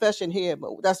say the confession here,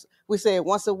 but we say it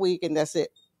once a week and that's it.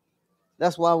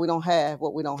 That's why we don't have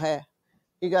what we don't have.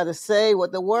 You got to say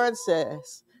what the word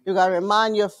says. You got to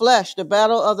remind your flesh, the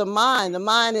battle of the mind. The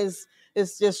mind is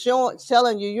just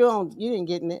telling you you ain't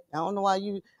getting it. I don't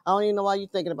even know why you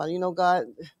thinking about it. God,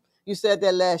 you said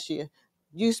that last year.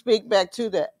 You speak back to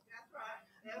that.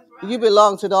 You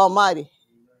belong to the Almighty.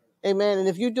 Amen. And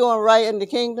if you're doing right in the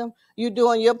kingdom, you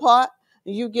doing your part,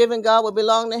 and you giving God what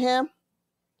belong to Him.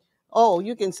 Oh,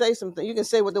 you can say something. You can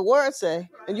say what the word say,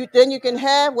 and then you can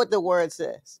have what the word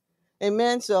says.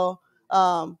 Amen. So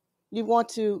you want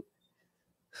to.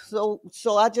 So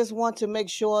I just want to make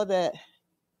sure that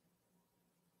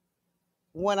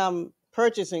when I'm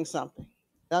purchasing something,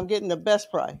 I'm getting the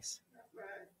best price.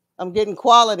 I'm getting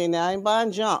quality now. I ain't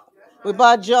buying junk. We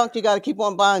buy junk, you got to keep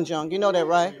on buying junk. You know that,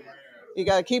 right? You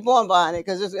got to keep on buying it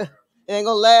because it ain't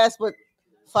gonna last but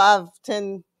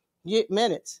 5-10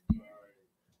 minutes.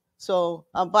 So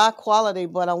I buy quality,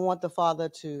 but I want the Father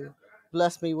to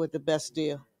bless me with the best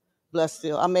deal. Blessed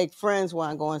deal. I make friends when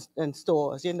I go in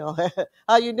stores.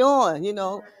 How you doing?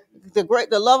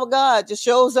 The love of God just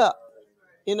shows up.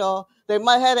 They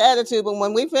might have an attitude, but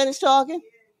when we finish talking,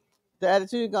 the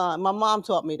attitude gone. My mom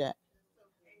taught me that.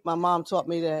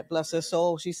 Bless her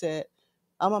soul. She said,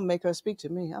 I'm gonna make her speak to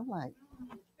me. I'm like,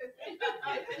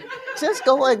 just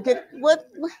go and get what?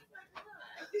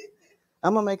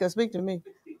 I'm gonna make her speak to me.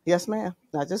 Yes, ma'am.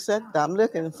 I just said I'm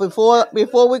looking. Before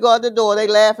we go out the door, they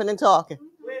laughing and talking.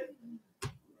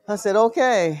 I said,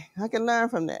 okay, I can learn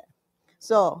from that.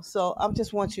 So I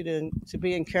just want you to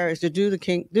be encouraged to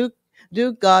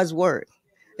do God's word.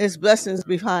 There's blessings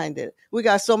behind it. We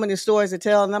got so many stories to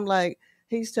tell, and I'm like,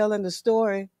 he's telling the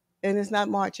story, and it's not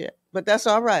March yet, but that's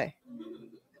all right.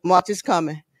 March is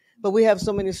coming. But we have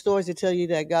so many stories to tell you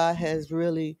that God has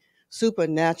really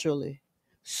supernaturally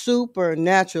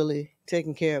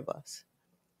taken care of us.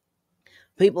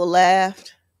 People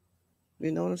laughed.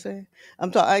 You know what I'm saying? I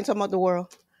ain't talking about the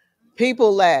world.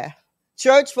 People laughed.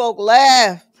 Church folk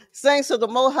laughed. Saints of the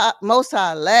Most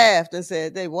High laughed and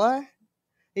said, "They what?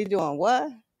 He doing what?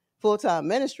 Full-time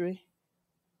ministry.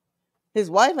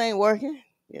 His wife ain't working."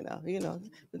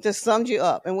 It just summed you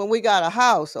up. And when we got a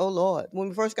house, oh Lord, when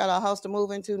we first got our house to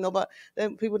move into,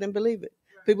 people didn't believe it.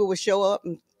 People would show up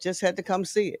and just had to come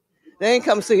see it. They ain't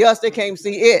come see us, they came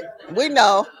see it. We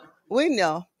know.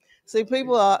 See,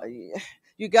 people are,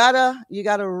 you gotta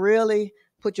really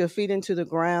put your feet into the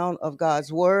ground of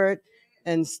God's word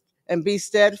and and be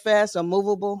steadfast,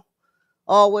 unmovable,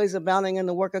 always abounding in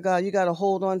the work of God. You got to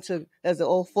hold on to, as the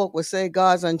old folk would say,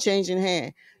 God's unchanging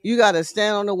hand. You got to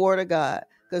stand on the word of God,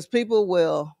 because people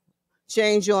will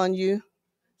change on you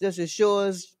just as sure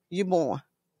as you're born.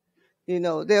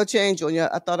 They'll change on you.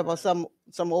 I thought about some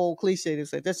old cliche that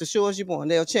said, just as sure as you're born,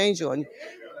 they'll change on you.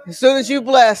 As soon as you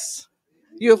bless,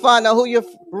 you'll find out who your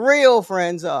real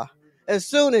friends are. As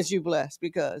soon as you bless,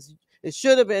 because it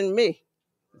should have been me,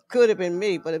 could have been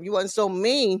me. But if you wasn't so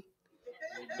mean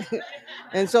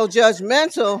and so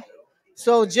judgmental,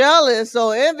 so jealous,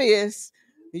 so envious,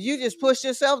 you just push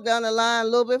yourself down the line a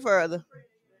little bit further.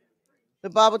 The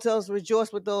Bible tells us,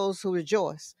 rejoice with those who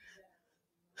rejoice.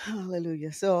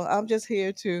 Hallelujah. So I'm just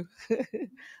here to,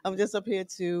 I'm just up here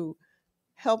to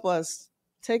help us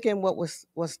take in what was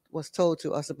told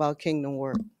to us about kingdom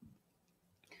work.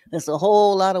 There's a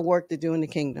whole lot of work to do in the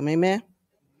kingdom. Amen.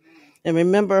 And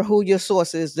remember who your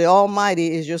source is. The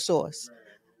Almighty is your source.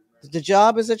 The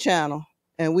job is a channel,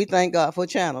 and we thank God for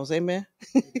channels. Amen.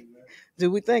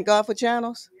 Do we thank God for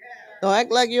channels? Don't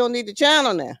act like you don't need the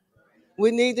channel now.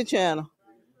 We need the channel.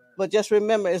 But just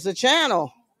remember, it's a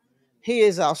channel. He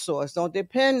is our source. Don't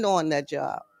depend on that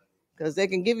job, because they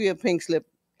can give you a pink slip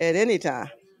at any time.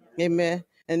 Amen.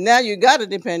 And now you got to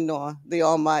depend on the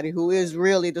Almighty, who is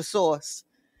really the source.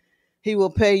 He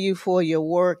will pay you for your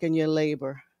work and your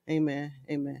labor. Amen.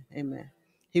 Amen. Amen.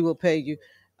 He will pay you.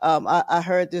 I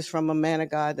heard this from a man of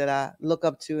God that I look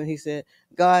up to, and he said,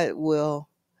 God will,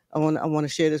 I want to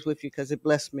share this with you because it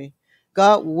blessed me.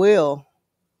 God will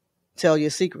tell your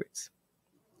secrets.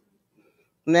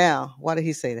 Now, why did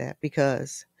he say that?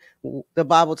 Because the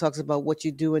Bible talks about what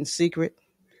you do in secret,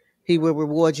 he will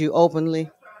reward you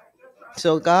openly.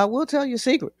 So God will tell you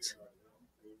secrets.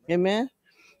 Amen.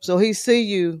 So he see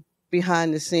you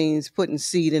behind the scenes putting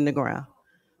seed in the ground.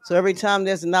 So every time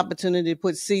there's an opportunity to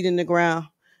put seed in the ground,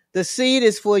 the seed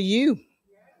is for you.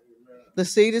 The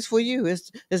seed is for you.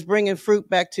 It's bringing fruit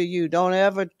back to you. Don't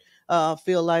ever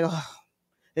feel like, oh,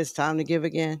 it's time to give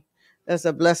again. That's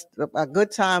a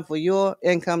good time for your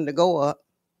income to go up.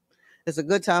 It's a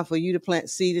good time for you to plant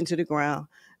seed into the ground.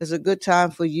 It's a good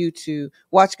time for you to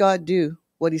watch God do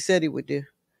what he said he would do.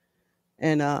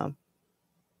 And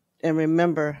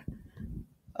remember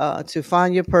to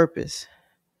find your purpose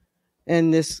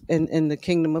in the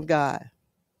kingdom of God.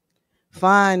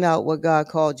 Find out what God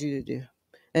called you to do,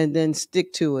 and then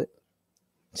stick to it.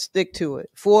 Stick to it.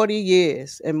 40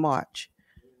 years in March.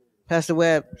 Pastor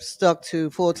Webb stuck to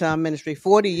full-time ministry.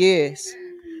 40 years.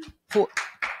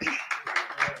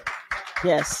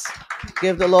 Yes.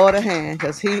 Give the Lord a hand,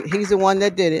 because he's the one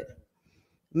that did it.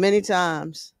 Many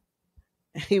times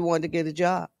he wanted to get a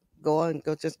job. Go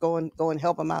and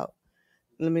help him out.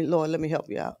 Lord, let me help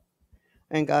you out.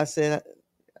 And God said,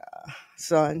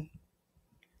 son,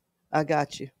 I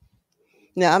got you.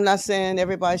 Now, I'm not saying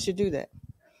everybody should do that.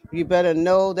 You better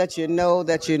know that you know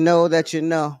that you know that you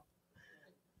know.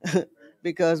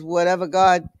 Because whenever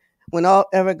God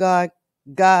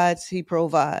guides, he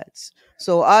provides.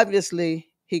 So obviously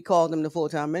he called him to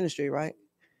full-time ministry, right?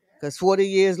 Because 40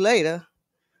 years later,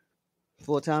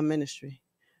 full-time ministry.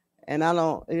 And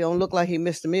it don't look like he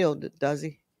missed a meal, does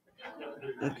he?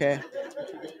 Okay.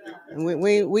 And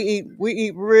we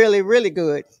eat really, really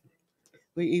good.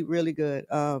 We eat really good.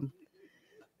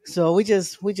 So I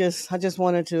just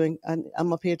wanted to,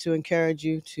 I'm up here to encourage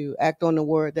you to act on the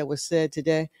word that was said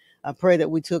today. I pray that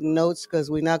we took notes,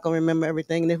 because we're not going to remember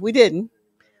everything. And if we didn't,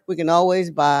 we can always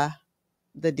buy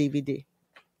the DVD,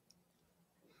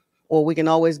 or we can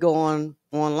always go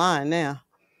online now.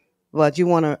 But you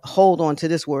want to hold on to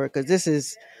this word, because this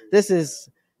is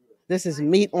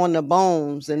meat on the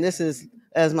bones, and this is,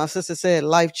 as my sister said,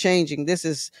 life changing. This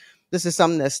is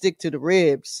something that stick to the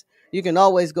ribs. You can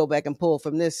always go back and pull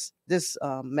from this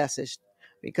message,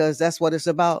 because that's what it's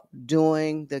about: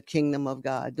 doing the kingdom of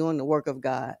God, doing the work of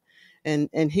God,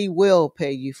 and he will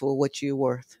pay you for what you're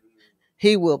worth.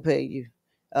 He will pay you.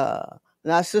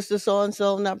 Not sister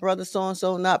so-and-so, not brother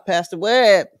so-and-so, not Pastor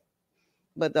Webb,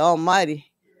 but the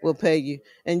Almighty will pay you.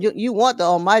 And you want the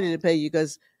Almighty to pay you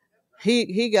because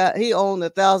he owned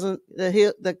 1,000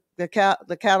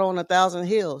 the cattle on 1,000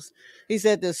 hills. He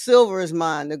said the silver is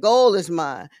mine, the gold is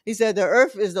mine. He said the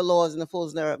earth is the Lord's and the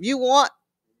fullness thereof. You want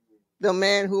the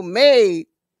man who made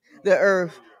the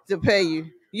earth to pay you.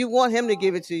 You want him to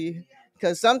give it to you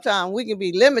because sometimes we can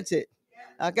be limited.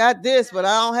 I got this, but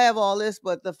I don't have all this.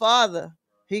 But the Father,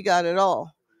 he got it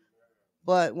all.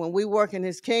 But when we work in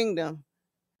his kingdom,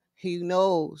 he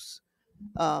knows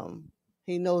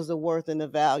he knows the worth and the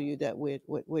value that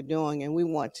we're doing, and we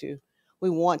want to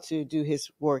do his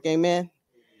work. Amen.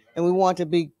 And we want to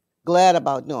be glad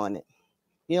about doing it.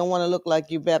 You don't want to look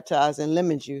like you baptized in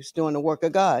lemon juice doing the work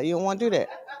of God. You don't want to do that.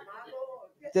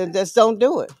 Then just don't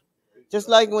do it. Just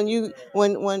like when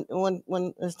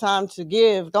it's time to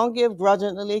give, don't give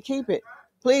grudgingly. Keep it.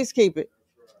 Please keep it,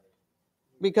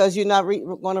 because you're not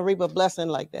going to reap a blessing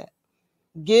like that.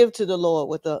 Give to the Lord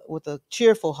with a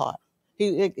cheerful heart.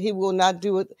 He will not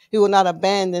do it. He will not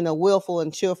abandon a willful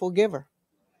and cheerful giver.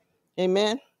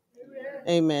 Amen.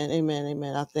 Amen. Amen.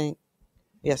 Amen. I think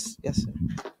yes, sir.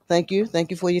 Thank you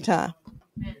for your time.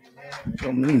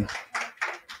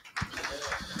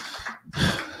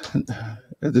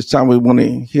 At this time, we want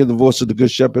to hear the voice of the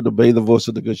Good Shepherd, obey the voice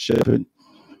of the Good Shepherd,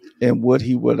 and what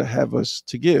he would have us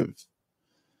to give.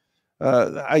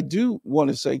 I do want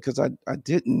to say, because I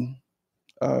didn't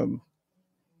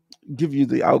give you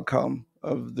the outcome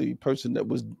of the person that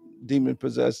was demon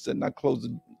possessed, and I closed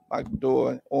my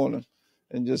door on him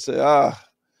and just said,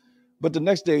 But the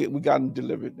next day we got them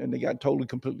delivered, and they got totally,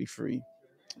 completely free.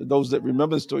 Those that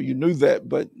remember the story, you knew that,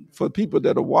 but for people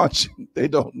that are watching, they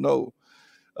don't know.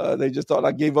 They just thought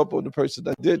I gave up on the person.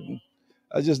 I didn't.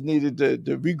 I just needed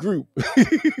to regroup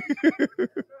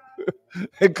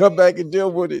and come back and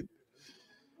deal with it.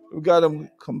 We got them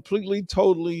completely,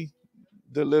 totally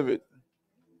delivered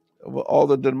of all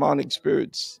the demonic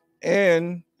spirits.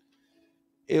 And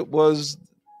it was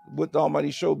what the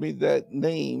Almighty showed me that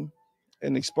name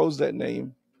and exposed that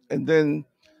name. And then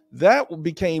that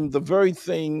became the very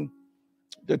thing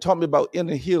that taught me about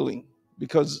inner healing,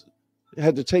 because it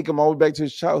had to take him all the way back to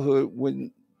his childhood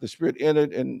when the spirit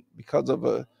entered, and because of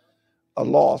a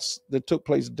loss that took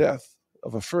place, death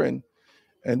of a friend,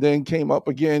 and then came up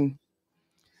again.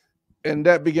 And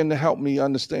that began to help me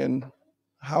understand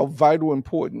how vital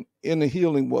important inner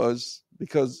healing was,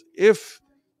 because if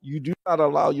you do not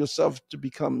allow yourself to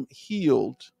become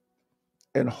healed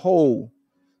and whole,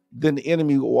 then the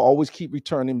enemy will always keep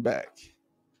returning back,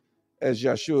 as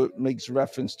Yeshua makes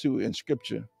reference to in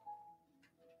scripture.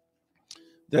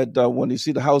 That when they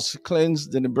see the house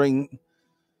cleansed, then they bring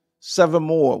 7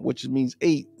 more, which means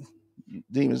 8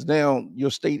 demons. Now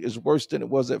your state is worse than it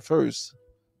was at first.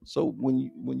 So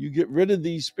when you get rid of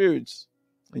these spirits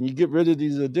and you get rid of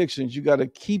these addictions, you got to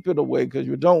keep it away, because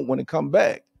you don't, when it comes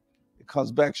back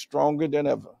stronger than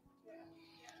ever.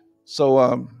 So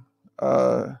I'm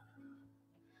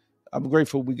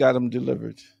grateful we got them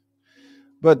delivered.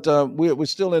 But we're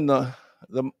still in the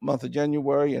month of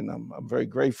January, and I'm very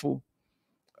grateful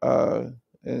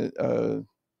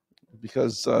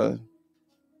because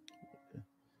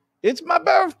it's my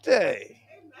birthday.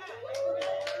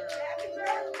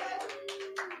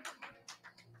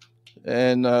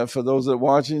 And for those that are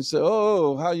watching, say,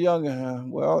 "Oh, how young I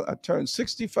am?" Well, I turned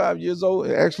 65 years old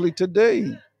actually today.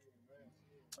 And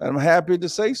I'm happy to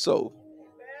say so.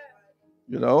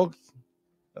 You know,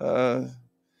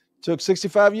 took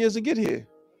 65 years to get here.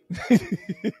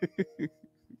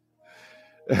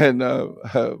 And I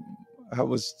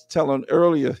was telling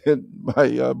earlier, and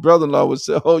my brother-in-law would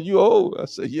say, "Oh, you old?" I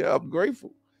said, "Yeah, I'm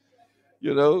grateful."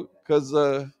 Because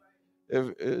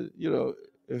if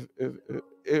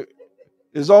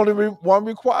there's only one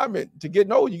requirement to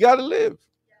get old, you got to live.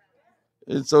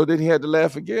 And so then he had to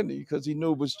laugh again, because he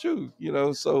knew it was true.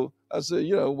 So I said,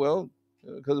 well,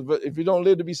 because if you don't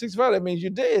live to be 65, that means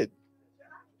you're dead.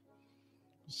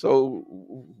 So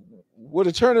what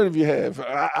alternative you have?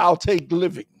 I'll take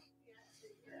living.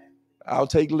 I'll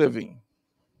take living.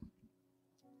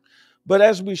 But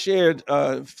as we shared,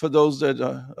 for those that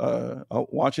are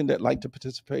watching that like to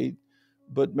participate,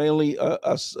 but mainly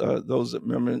us, those that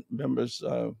members,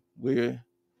 we're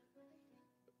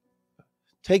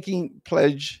taking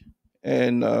pledge,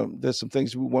 and there's some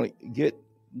things we want to get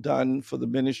done for the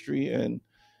ministry, and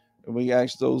we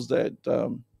ask those that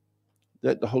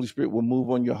that the Holy Spirit will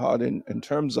move on your heart in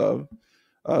terms of,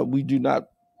 we do not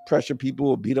pressure people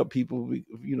or beat up people.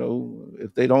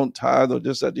 If they don't tithe or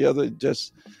this, that, the other,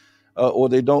 just or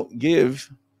they don't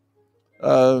give,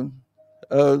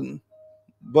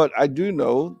 But I do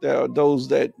know there are those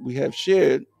that we have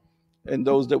shared and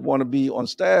those that want to be on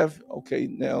staff. Okay,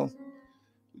 now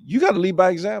you got to lead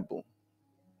by example.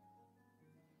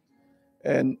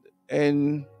 And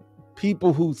and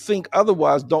people who think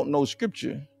otherwise don't know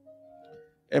scripture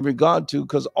in regard to,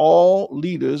 because all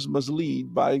leaders must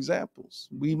lead by examples.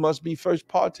 We must be first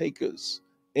partakers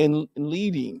in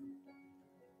leading,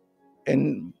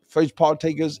 and first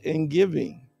partakers in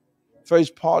giving,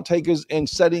 first partakers in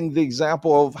setting the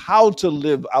example of how to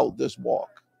live out this walk.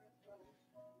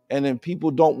 And if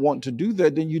people don't want to do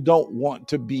that, then you don't want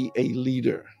to be a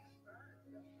leader.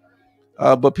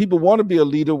 But people want to be a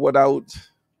leader without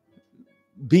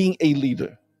being a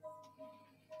leader.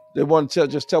 They want to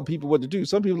just tell people what to do.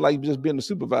 Some people like just being a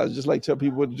supervisor, just like tell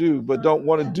people what to do, but don't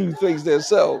want to do things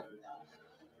themselves.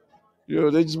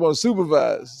 They just want to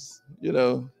supervise.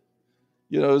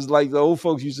 It's like the old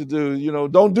folks used to do.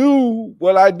 Don't do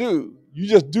what I do. You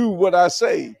just do what I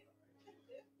say.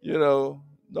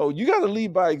 No, you got to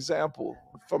lead by example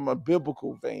from a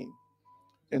biblical vein,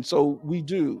 and so we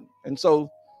do. And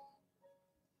so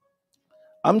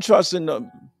I'm trusting.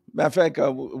 Matter of fact,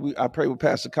 I prayed with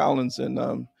Pastor Collins,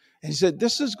 and he said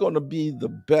this is going to be the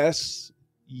best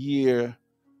year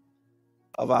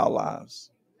of our lives.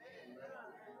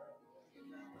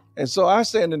 And so I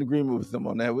stand in agreement with them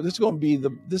on that. This is going to be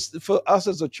this for us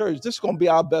as a church. This is going to be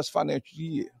our best financial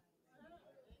year.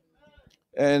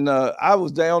 And I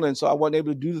was down, and so I wasn't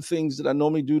able to do the things that I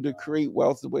normally do to create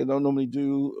wealth the way I don't normally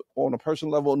do on a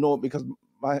personal level. No, because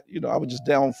I was just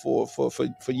down for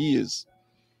years,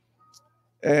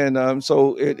 and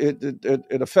so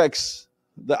it affects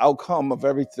the outcome of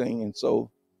everything, and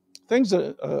so things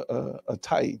are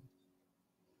tight.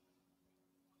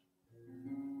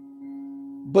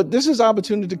 But this is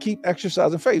opportunity to keep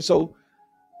exercising faith. So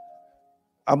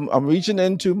I'm reaching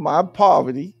into my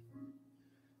poverty,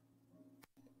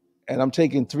 and I'm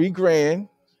taking $3,000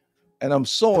 and I'm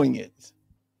sowing it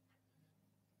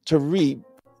to reap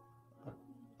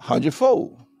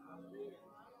 100-fold.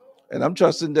 And I'm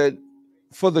trusting that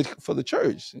for the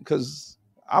church, because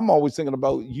I'm always thinking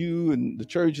about you and the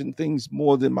church and things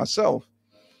more than myself.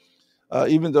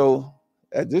 Even though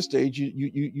at this stage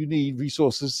you need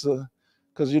resources,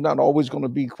 because you're not always going to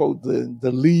be, quote,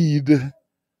 the lead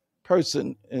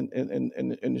person in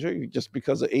the church, just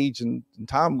because of age and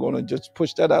time. I'm going to just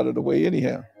push that out of the way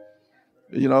anyhow.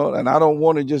 And I don't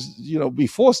want to just be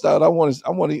forced out. I want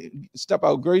to step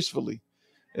out gracefully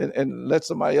and let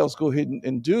somebody else go ahead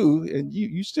and do, and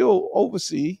you still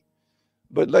oversee,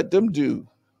 but let them do,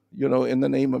 in the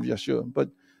name of Yeshua. But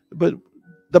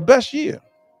the best year.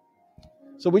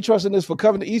 So we trust in this for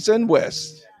Covenant East and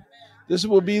West. This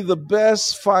will be the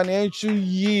best financial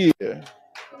year.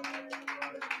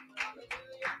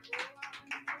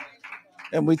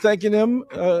 And we're thanking him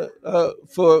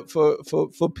for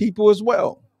people as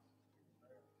well.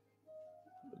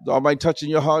 The Almighty touching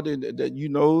your heart and that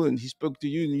and he spoke to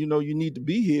you and you need to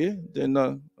be here,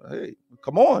 then hey,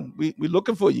 come on. We're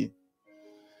looking for you.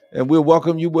 And we'll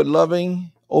welcome you with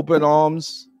loving, open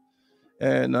arms.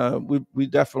 And we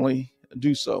definitely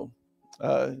do so.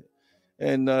 And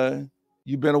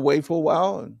you've been away for a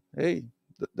while. And hey,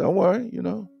 don't worry,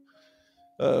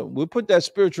 we'll put that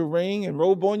spiritual ring and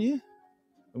robe on you.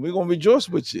 And we're going to rejoice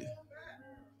with you.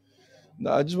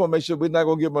 Now, I just want to make sure we're not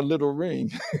going to give him a little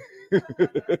ring.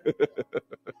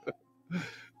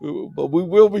 But we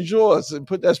will rejoice and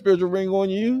put that spiritual ring on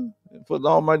you for the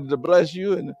Almighty to bless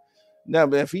you. And now,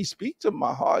 if he speaks to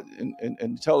my heart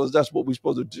and tell us that's what we're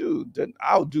supposed to do, then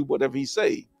I'll do whatever he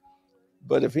say.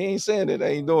 But if he ain't saying it, I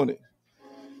ain't doing it.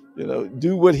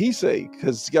 Do what he say,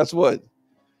 because guess what?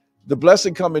 The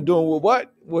blessing come in doing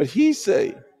what he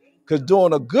say. Because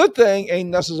doing a good thing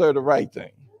ain't necessarily the right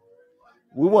thing.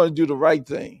 We want to do the right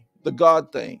thing, the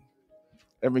God thing,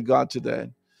 in regard to that.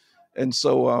 And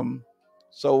so I'm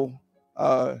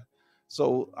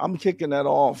kicking that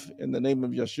off in the name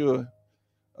of Yeshua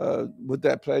with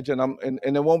that pledge, and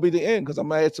it won't be the end, because I'm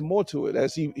gonna add some more to it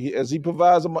as he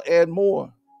provides. I'm gonna add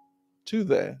more to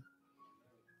that,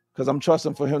 because I'm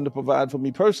trusting for him to provide for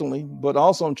me personally, but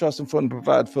also I'm trusting for him to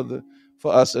provide for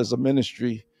us as a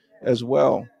ministry as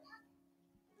well.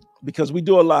 Because we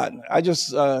do a lot. I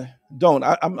just don't.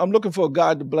 I'm looking for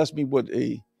God to bless me with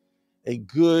a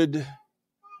good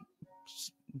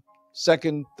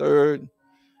second, third,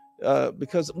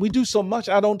 because we do so much.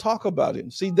 I don't talk about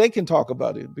it. See, they can talk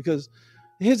about it, because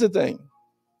here's the thing.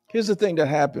 Here's the thing that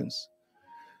happens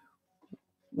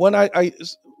when I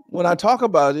talk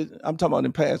about it. I'm talking about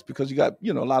in past, because you got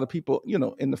a lot of people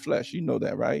in the flesh. You know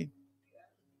that, right?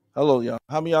 Hello, y'all.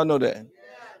 How many of y'all know that?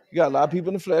 You got a lot of people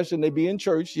in the flesh, and they be in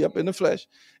church, yep, in the flesh.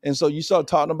 And so you start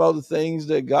talking about the things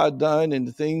that God done and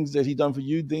the things that he done for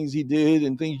you, things he did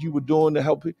and things you were doing to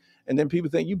help you. And then people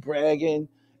think you bragging.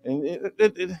 And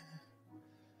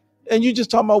and you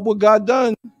just talking about what God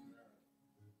done,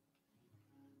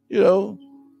 and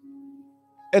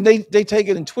they take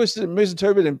it and twist it and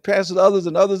misinterpret it and pass it to others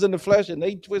and others in the flesh, and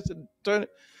they twist it and turn it.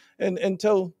 And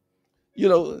until,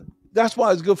 that's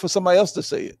why it's good for somebody else to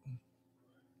say it,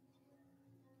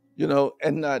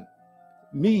 and not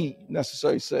me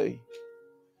necessarily say,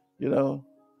 in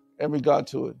regard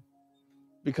to it.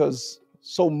 Because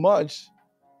so much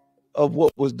of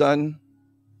what was done,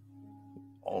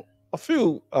 a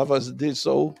few of us did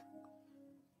so,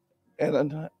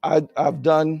 and I've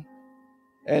done,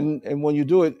 and when you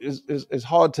do it, it's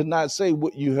hard to not say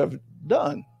what you have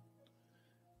done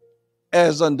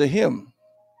as unto him.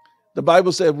 The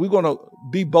Bible said we're going to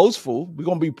be boastful, we're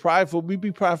going to be prideful, we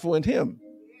be prideful in him.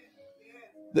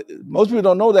 Most people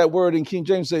don't know that word in King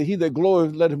James. Say, he that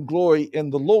glorieth, let him glory in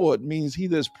the Lord. Means he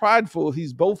that's prideful,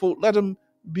 he's boastful, let him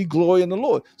be glory in the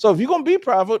Lord. So if you're going to be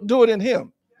prideful, do it in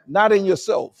him, not in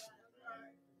yourself.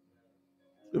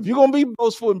 If you're going to be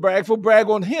boastful and bragful, brag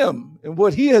on him and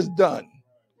what he has done,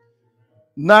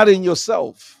 not in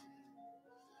yourself.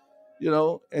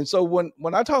 And so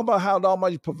when I talk about how the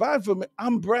Almighty provide for me,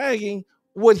 I'm bragging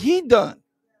what he done.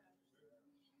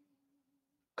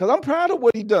 Because I'm proud of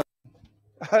what he done.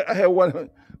 I had one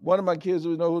of my kids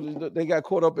who, they got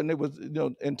caught up and they was,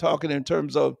 in talking in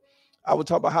terms of, I would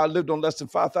talk about how I lived on less than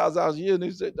 $5,000 a year. And they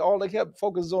said, all they kept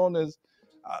focusing on is,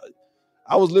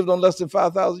 I was living on less than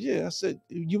 $5,000 a year. I said,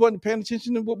 you wasn't paying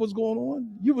attention to what was going on?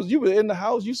 You were in the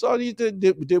house. You saw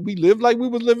did we live like we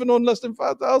was living on less than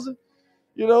 5,000?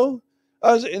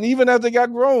 And even as they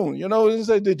got grown, they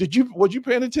said, was you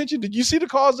paying attention? Did you see the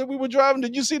cars that we were driving?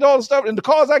 Did you see all the stuff? And the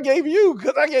cars I gave you,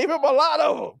 because I gave him a lot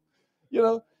of them.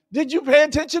 Did you pay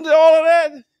attention to all of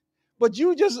that? But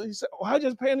you said, I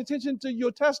just paying attention to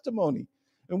your testimony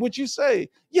and what you say.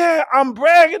 Yeah, I'm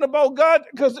bragging about God,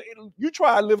 because you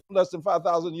try to live less than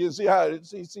 5,000 years. See how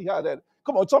that.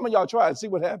 Come on, some of y'all try and see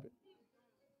what happened.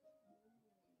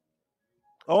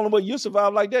 Only way you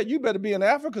survive like that, you better be in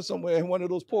Africa somewhere in one of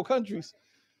those poor countries,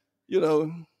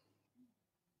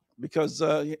 because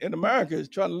in America,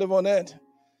 trying to live on that,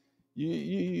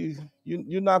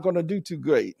 you're not going to do too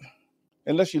great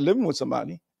unless you're living with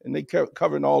somebody and they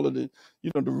covering all of the,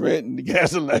 the rent and the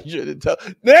gas and electric.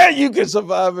 There you can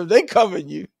survive if they cover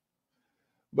you.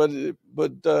 But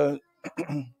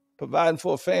providing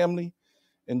for a family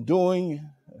and doing,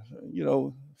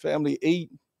 family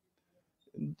eat,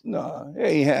 no, it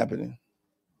ain't happening.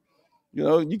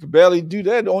 You can barely do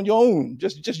that on your own,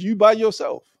 just you by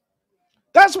yourself.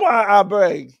 That's why I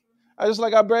brag.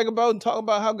 I brag about and talk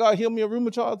about how God healed me of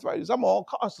rheumatoid arthritis. I'm going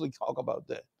to constantly talk about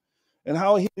that. And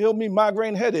how he healed me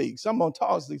migraine headaches. I'm going to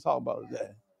constantly talk about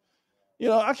that.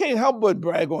 I can't help but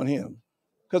brag on him,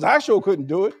 because I sure couldn't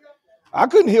do it. I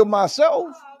couldn't heal myself.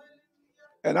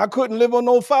 And I couldn't live on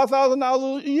no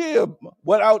 $5,000 a year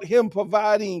without him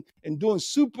providing and doing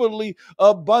superly,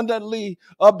 abundantly,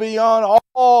 beyond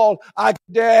all I could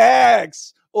dare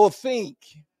ask or think.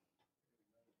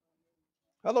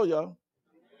 Hello, y'all.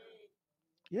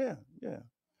 Yeah.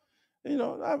 I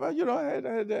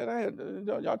had that. I had,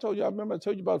 y'all told you. I remember I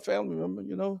told you about family member.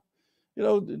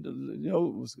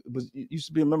 Was used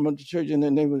to be a member of the church, and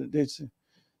then they said,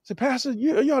 Pastor,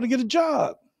 you ought to get a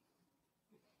job.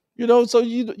 So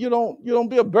you don't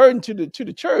be a burden to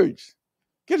the church.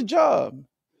 Get a job.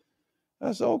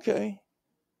 I said, okay.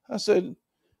 I said,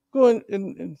 go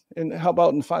in and help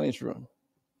out in the finance room.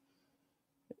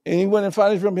 And he went in the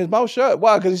finance room, his mouth shut.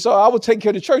 Why? Because he saw I would take care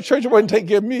of the church. Church wouldn't take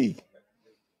care of me.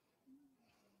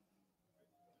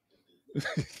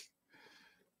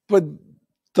 But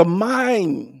the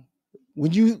mind,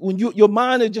 when your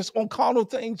mind is just on carnal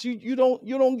things, you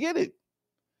don't get it.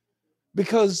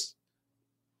 Because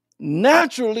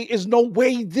naturally, there's no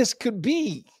way this could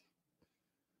be.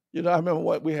 I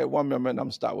remember we had one member, and I'm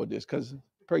gonna start with this because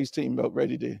praise team about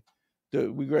ready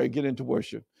to we ready to get into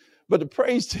worship. But the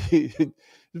praise team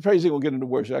will get into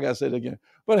worship. I gotta say it again.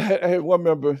 But I had one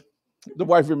member, the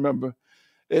wife remember,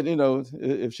 and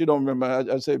if she don't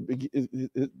remember, I say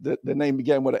the name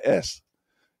began with an S.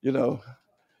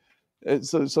 And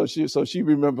so she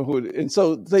remember who, and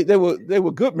so they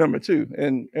were good member too,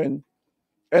 and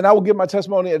I would give my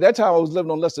testimony. At that time, I was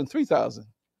living on less than 3,000,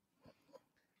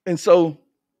 and so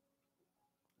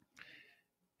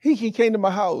he came to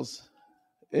my house,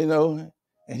 and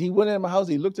he went in my house.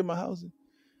 He looked at my house.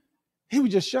 He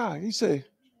was just shocked. He said,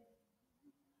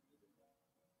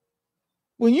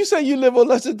 "When you say you live on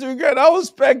less than $3,000, I was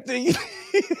expecting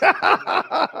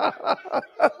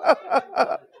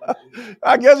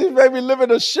I guess he made me live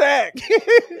in a shack.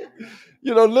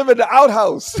 Live in the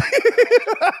outhouse.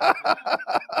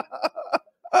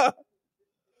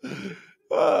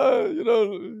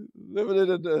 Living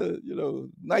in a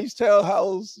nice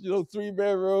townhouse,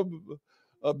 3-bedroom,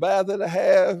 a bath and a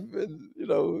half, and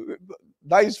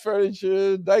nice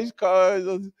furniture, nice cars.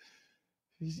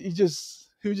 He was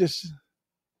just.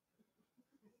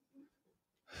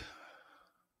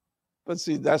 But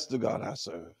see, that's the God I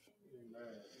serve.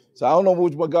 So I don't know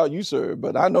which one God you serve,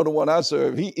 but I know the one I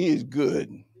serve. He is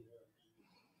good.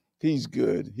 He's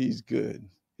good. He's good.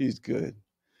 He's good.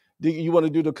 Deacon, you want to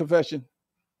do the confession?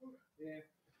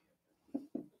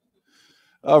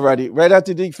 All righty. Right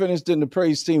after Deacon finished in the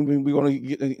praise team, we're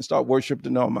going to start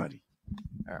worshiping the Almighty.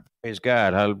 Praise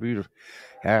God. Hallelujah.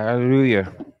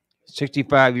 Hallelujah.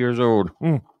 65 years old.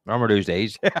 Remember those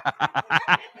days.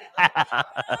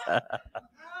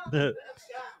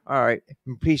 All right.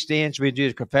 Please stand so we do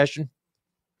the confession.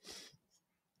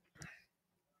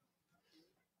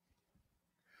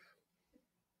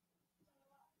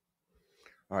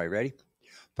 All right, ready?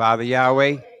 Father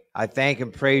Yahweh, I thank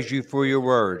and praise you for your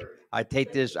word. I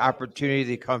take this opportunity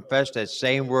to confess that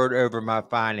same word over my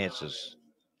finances.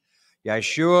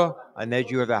 Yeshua, I know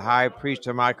you are the high priest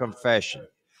of my confession.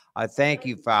 I thank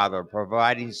you, Father, for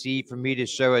providing seed for me to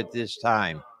sow at this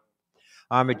time.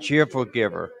 I'm a cheerful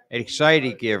giver, an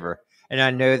excited giver, and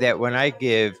I know that when I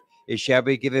give, it shall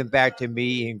be given back to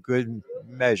me in good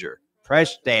measure,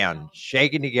 pressed down,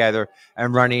 shaken together,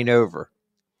 and running over.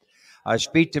 I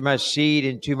speak to my seed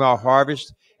and to my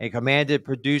harvest and command it to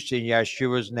produce in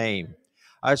Yeshua's name.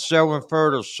 I sow in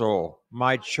fertile soil,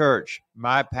 my church,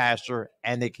 my pastor,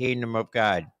 and the kingdom of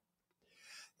God.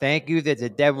 Thank you that the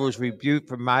devil is rebuked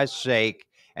for my sake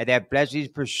and that blessings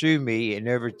pursue me and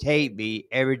overtake me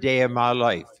every day of my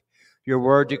life. Your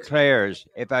word declares,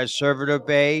 if I serve and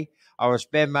obey, I will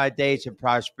spend my days in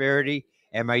prosperity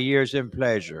and my years in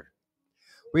pleasure.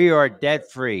 We are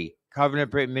debt-free. Covenant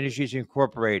Brick Ministries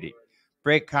Incorporated.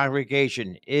 Brick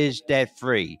Congregation is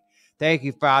debt-free. Thank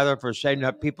you, Father, for setting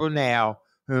up people now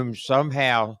whom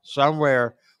somehow,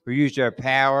 somewhere, will use their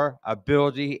power,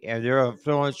 ability, and their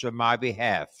influence on my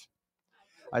behalf.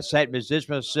 I set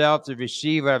position myself to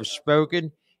receive what I've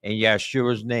spoken in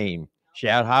Yeshua's name.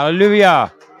 Shout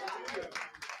hallelujah.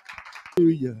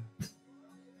 Hallelujah.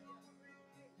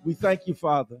 We thank you,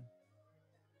 Father.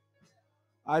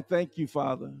 I thank you,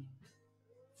 Father,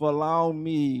 for allowing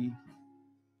me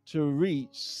to reach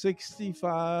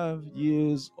 65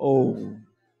 years old.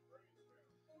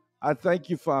 I thank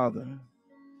you, Father,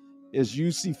 as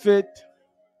you see fit,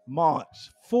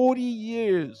 March, 40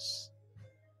 years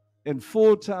in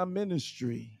full-time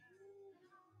ministry.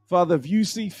 Father, if you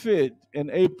see fit, in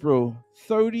April,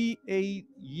 38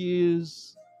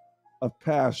 years of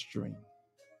pastoring.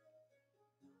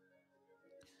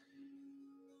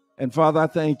 And Father, I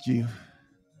thank you.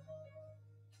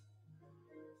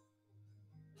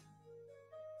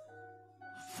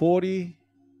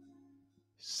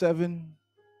 47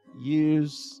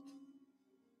 years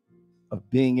of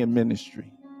being in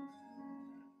ministry.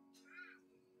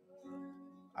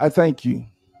 I thank you.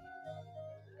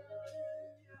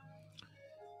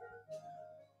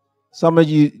 Some of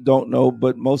you don't know,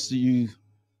 but most of you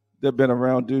that have been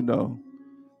around do know.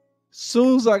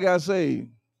 Soon as I got saved,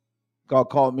 God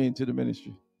called me into the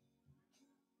ministry.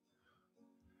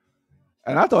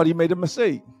 And I thought he made a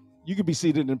mistake. You could be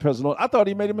seated in the presence. I thought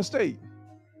he made a mistake.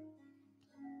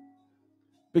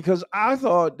 Because I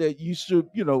thought that you should,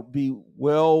 be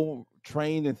well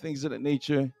trained and things of that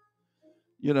nature,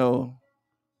 And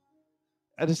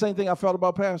the same thing I felt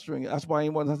about pastoring. That's why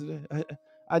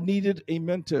I needed a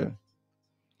mentor.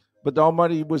 But the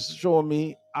Almighty was showing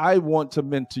me, I want to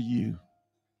mentor you.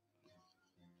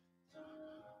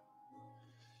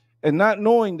 And not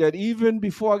knowing that even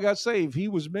before I got saved, he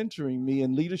was mentoring me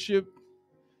in leadership.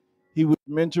 He would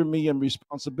mentor me in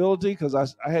responsibility because I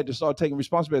had to start taking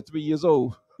responsibility at 3 years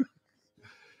old.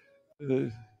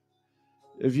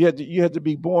 If you had to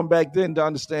be born back then to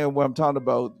understand what I'm talking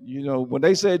about. When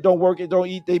they said don't work and don't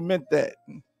eat, they meant that.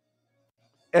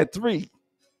 At 3,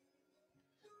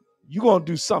 you're going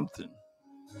to do something.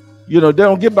 They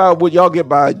don't get by what y'all get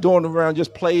by, doing around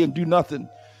just play and do nothing.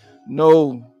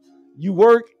 No, you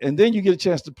work and then you get a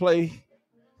chance to play.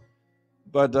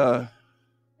 But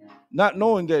not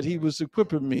knowing that he was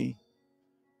equipping me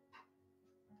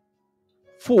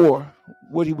for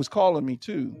what he was calling me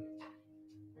to.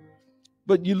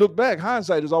 But you look back,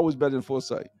 hindsight is always better than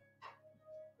foresight.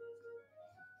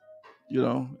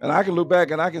 And I can look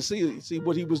back and I can see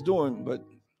what he was doing, but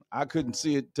I couldn't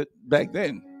see it back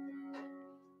then.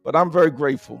 But I'm very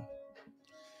grateful.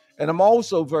 And I'm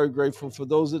also very grateful for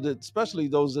those that, especially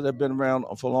those that have been around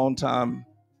for a long time.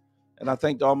 And I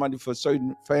thank the Almighty for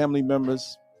certain family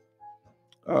members.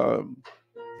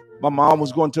 My mom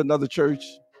was going to another church,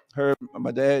 her,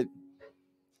 my dad.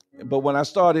 But when I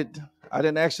started, I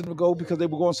didn't ask them to go because they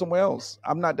were going somewhere else.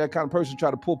 I'm not that kind of person to try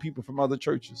to pull people from other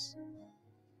churches.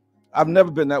 I've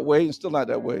never been that way and still not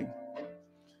that way.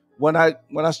 When I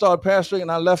started pastoring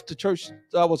and I left the church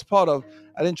that I was part of,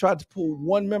 I didn't try to pull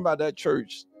one member of that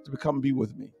church to come be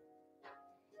with me.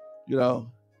 You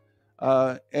know,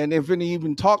 and if any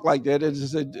even talk like that,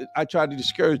 I try to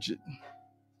discourage it.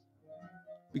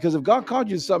 Because if God called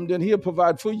you to something, then He'll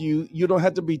provide for you. You don't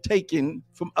have to be taken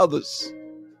from others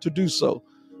to do so.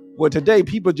 Well, today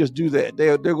people just do that.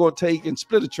 They're going to take and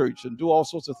split a church and do all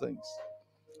sorts of things.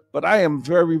 But I am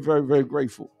very, very, very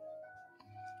grateful.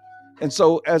 And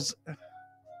so as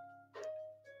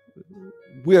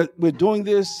we're doing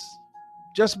this,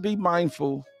 just be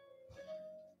mindful.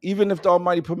 Even if the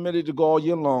Almighty permitted to go all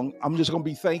year long, I'm just going to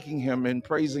be thanking Him and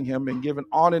praising Him and giving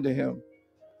honor to Him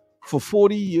for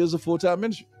 40 years of full-time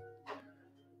ministry.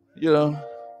 You know,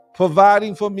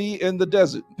 providing for me in the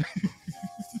desert,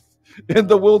 in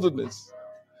the wilderness,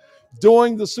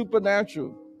 doing the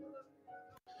supernatural,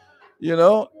 you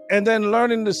know, and then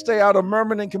learning to stay out of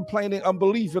murmuring, complaining,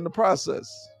 unbelief in the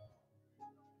process.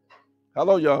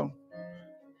 Hello, y'all.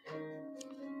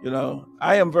 You know,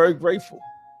 I am very grateful.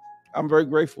 I'm very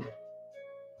grateful.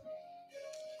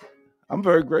 I'm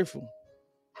very grateful.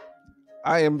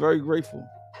 I am very grateful.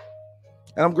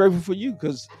 And I'm grateful for you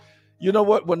because you know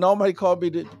what? When nobody called me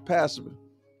the pastor,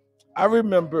 I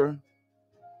remember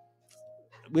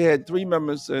we had 3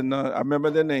 members and I remember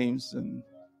their names.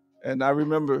 And I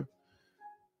remember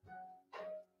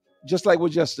just like it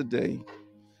was yesterday,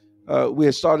 we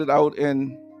had started out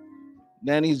and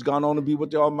Nanny's gone on to be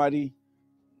with the Almighty.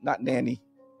 Not Nanny.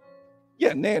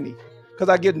 Yeah, Nanny. Because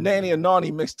I get Nanny and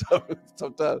Nani mixed up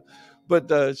sometimes. But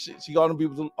she gone to be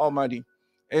with the Almighty.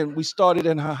 And we started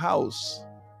in her house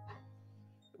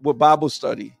with Bible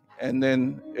study. And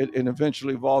then it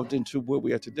eventually evolved into where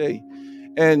we are today.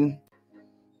 And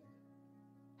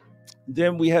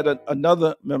then we had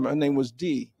another member. Her name was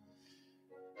Dee.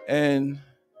 And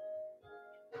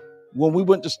when we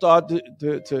went to start the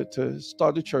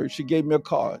church, she gave me a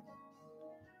card.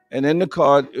 And in the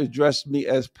card, it addressed me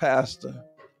as pastor.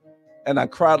 And I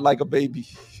cried like a baby.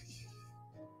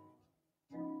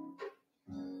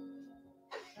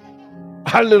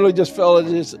 I literally just fell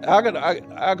into this.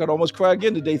 I could almost cry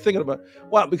again today thinking about it.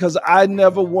 Why? Because I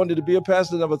never wanted to be a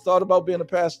pastor, never thought about being a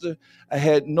pastor.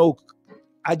 I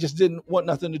just didn't want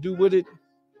nothing to do with it.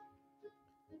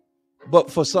 But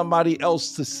for somebody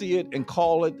else to see it and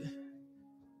call it,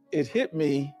 it hit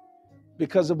me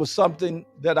because it was something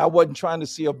that I wasn't trying to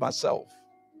see of myself.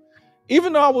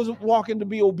 Even though I was walking to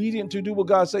be obedient to do what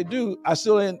God said do, I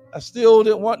still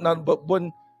didn't want nothing. But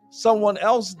when someone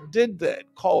else did that,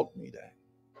 called me that,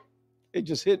 it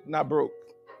just hit and I broke.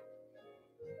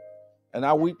 And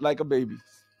I weep like a baby.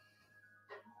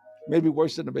 Maybe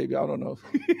worse than a baby, I don't know.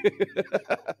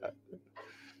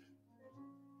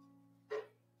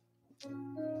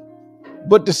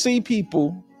 But to see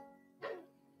people,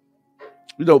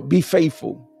 be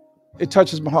faithful, it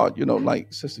touches my heart,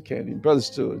 like Sister Candy and Brother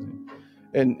Stewart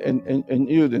and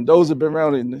you and those that have been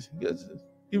around.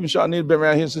 Even Shawnee has been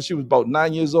around here since she was about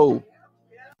 9 years old.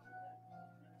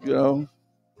 I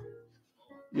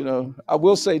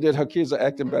will say that her kids are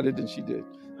acting better than she did.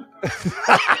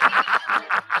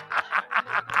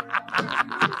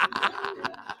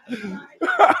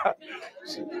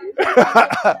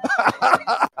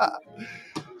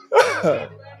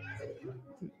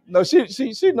 No, she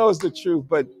knows the truth,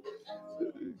 but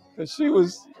she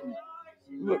was,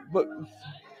 but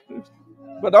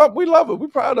we love her. We're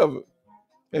proud of her,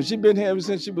 and she's been here ever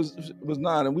since she was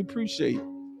 9, and we appreciate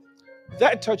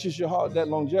that. Touches your heart, that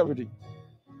longevity.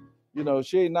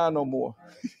 She ain't 9 no more.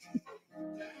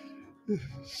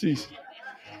 she.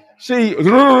 She's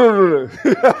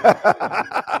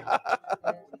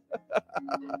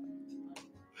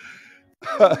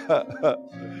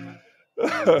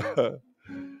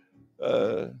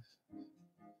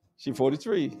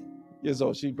 43 years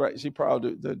old. She's proud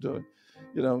to do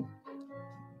it,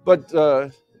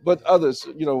 But others,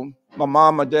 my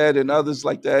mom, my dad, and others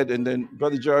like that, and then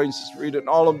Brother Jerry and Sister Rita, and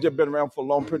all of them have been around for a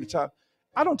long period of time.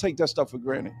 I don't take that stuff for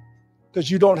granted because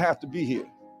you don't have to be here.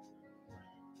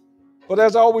 But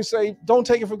as I always say, don't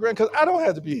take it for granted because I don't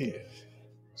have to be here.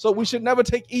 So we should never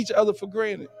take each other for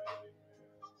granted.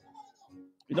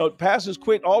 Pastors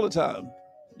quit all the time,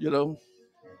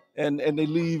 and they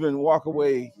leave and walk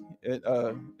away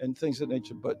and things of that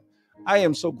nature. But I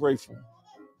am so grateful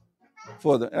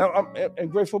for them.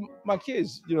 And grateful for my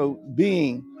kids,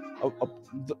 being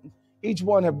each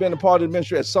one have been a part of the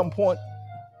ministry at some point.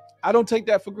 I don't take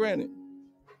that for granted.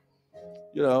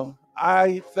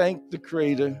 I thank the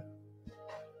Creator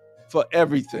for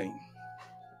everything,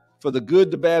 for the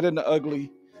good, the bad, and the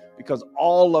ugly, because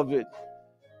all of it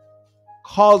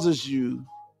causes you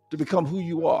to become who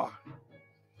you are.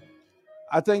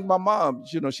 I thank my mom,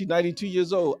 she's 92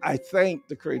 years old. I thank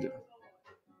the Creator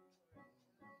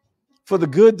for the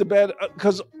good, the bad,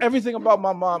 because everything about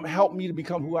my mom helped me to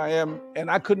become who I am,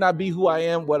 and I could not be who I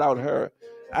am without her.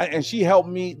 And she helped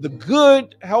me. The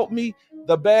good helped me,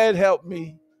 the bad helped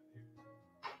me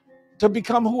to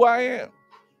become who I am.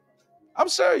 I'm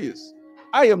serious.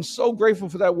 I am so grateful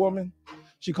for that woman.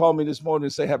 She called me this morning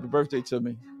to say happy birthday to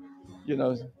me. She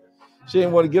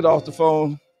didn't want to get off the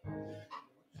phone.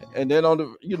 And then on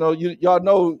the, y'all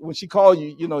know when she called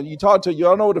you, you talk to her,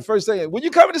 y'all know the first thing, when you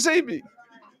coming to see me?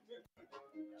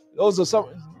 Those are some,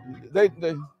 they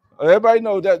everybody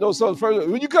know that those are the first,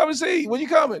 when you coming to see, when you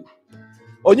coming?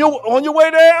 On your way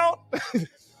down?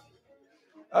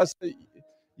 I said,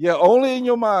 yeah, only in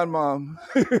your mind, Mom.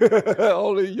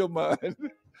 Only in your mind.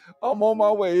 I'm on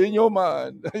my way, in your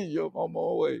mind. I'm on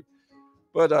my way.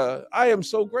 But I am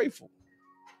so grateful.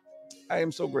 I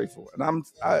am so grateful. And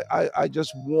I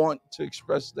just want to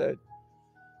express that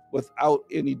without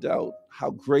any doubt,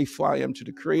 how grateful I am to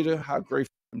the Creator, how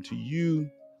grateful I am to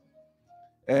you,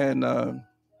 and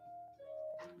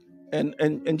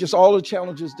just all the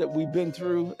challenges that we've been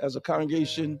through as a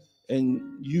congregation, and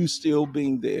you still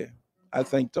being there. I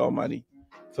thank the Almighty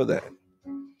for that.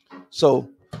 So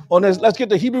on this, let's get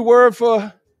the Hebrew word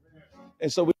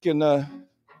and so we can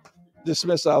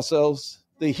dismiss ourselves.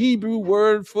 The Hebrew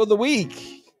word for the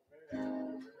week.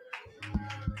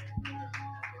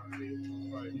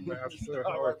 Master,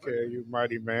 okay, you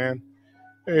mighty man.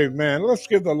 Hey, man, let's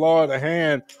give the Lord a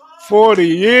hand. 40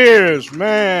 years,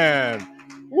 man.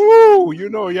 Woo!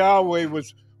 Yahweh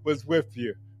was with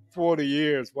you. 40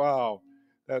 years. Wow.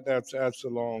 That's a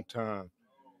long time.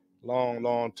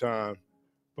 Long time.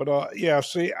 But yeah,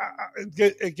 see,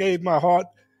 it gave my heart,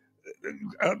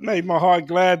 it made my heart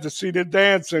glad to see the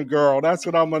dancing girl. That's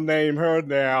what I'm gonna name her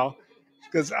now,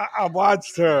 because I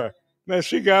watched her. Man,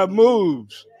 she got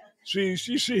moves. She's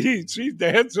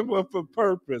dancing with a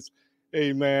purpose.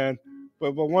 Amen.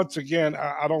 But once again,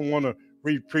 I don't want to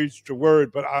re-preach the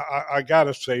word, but I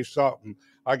gotta say something.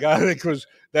 I got it because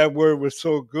that word was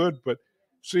so good. But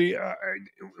see,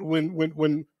 when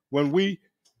we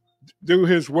do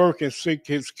His work and seek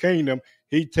His kingdom,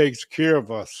 He takes care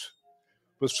of us.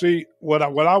 But see, what I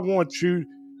want you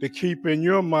to keep in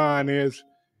your mind is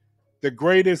the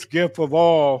greatest gift of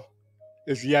all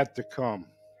is yet to come.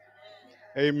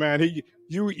 Amen.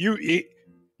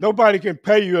 Nobody can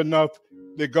pay you enough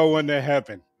to go into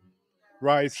heaven,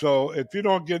 right? So if you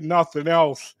don't get nothing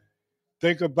else,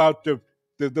 think about the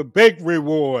big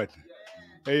reward.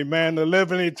 Amen. To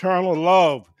live in eternal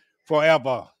love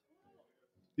forever.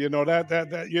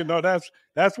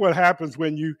 That's what happens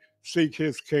when you seek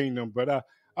His kingdom. But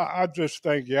I just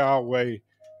thank Yahweh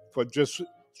for just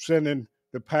sending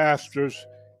the pastors,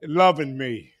 loving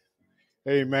me.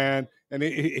 Amen. And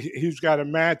He's got a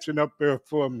mansion up there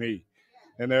for me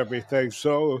and everything.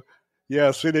 So,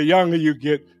 yeah, see, the younger you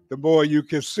get, the more you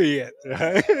can see it.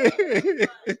 Right?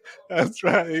 That's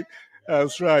right.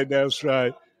 That's right.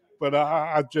 But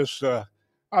I'm just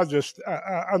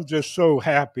so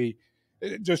happy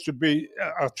just to be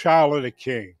a child of the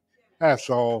King. That's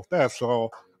all.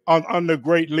 Under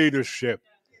great leadership.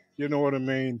 You know what I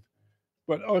mean?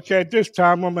 But okay, at this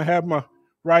time, I'm going to have my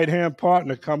right-hand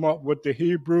partner come up with the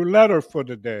Hebrew letter for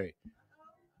the day.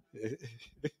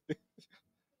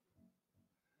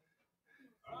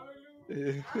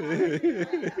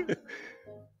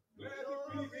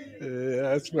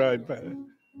 That's right, man.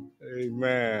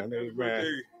 Amen.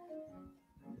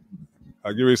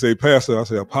 I give you say pastor, I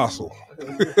say apostle.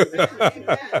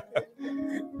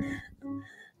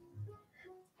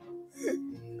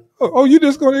 Oh, you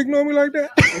just gonna ignore me like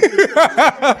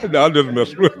that? No, I'm just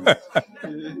messing with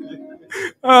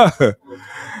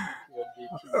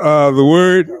the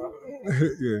word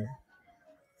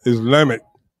is Lamech.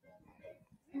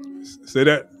 Say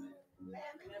that.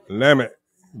 Lamech.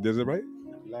 Is it right?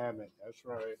 Lamech, that's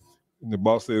right. The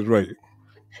boss says right.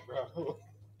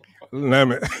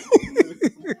 Lamech.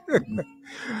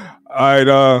 All right.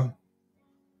 From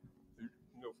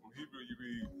Hebrew you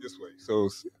read this way. So,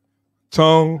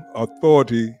 tongue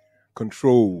authority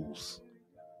controls.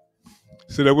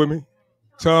 Say that with me.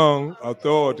 Tongue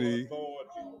authority.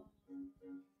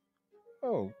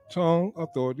 Oh, tongue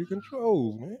authority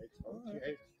controls, man.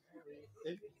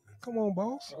 Come on,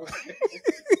 boss.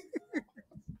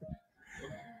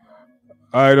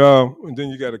 All right, and then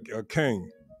you got a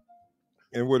king.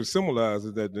 And what it symbolizes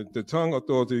is that the tongue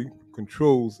authority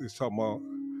controls, is talking about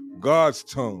God's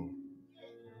tongue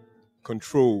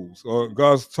controls, or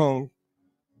God's tongue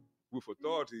with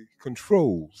authority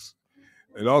controls.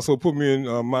 It also put me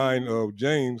in mind of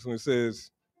James when it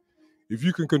says, if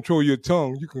you can control your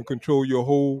tongue, you can control your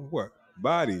whole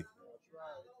body.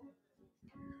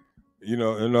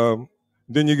 And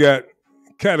then you got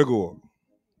category.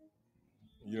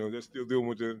 They're still dealing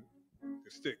with the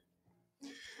stick.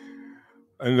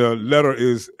 And the letter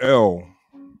is L,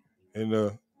 and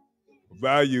the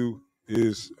value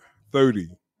is 30.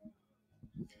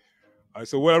 All right,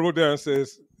 so what I wrote down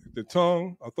says the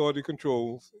tongue authority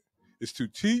controls is to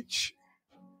teach,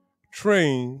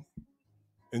 train,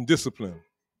 and discipline.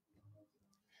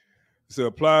 So it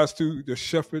applies to the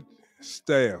shepherd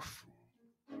staff.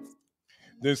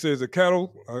 Then it says a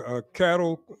cattle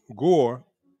gore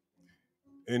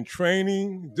in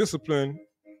training, discipline,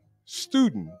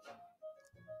 student.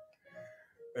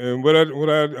 And what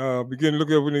I begin to look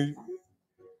at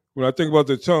when I think about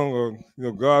the tongue,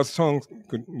 or God's tongue,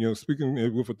 speaking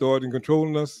with authority and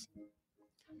controlling us,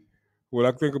 what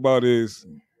I think about is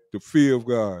the fear of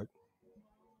God.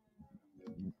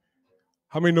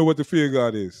 How many know what the fear of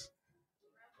God is?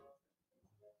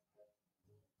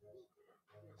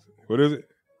 What is it?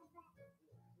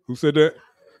 Who said that?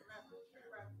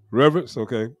 Reverence?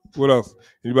 Okay. What else?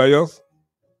 Anybody else?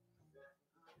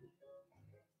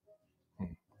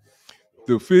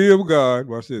 The fear of God,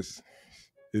 watch this,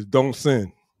 is don't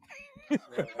sin.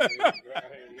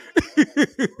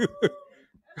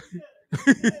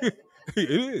 It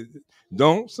is.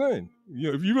 Don't sin.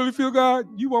 If you really feel God,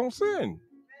 you won't sin.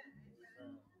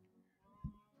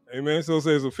 Amen. So it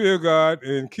says to fear God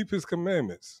and keep his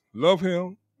commandments. Love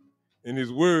him and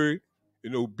his word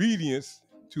in obedience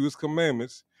to his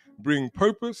commandments bring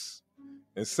purpose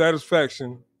and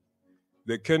satisfaction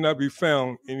that cannot be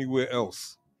found anywhere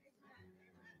else.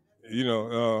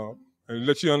 And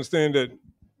let you understand that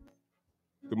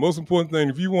the most important thing,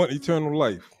 if you want eternal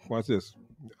life, watch this.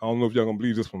 I don't know if y'all gonna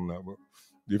believe this one or not, but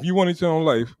if you want eternal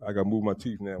life, I gotta move my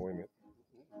teeth now. Wait a minute.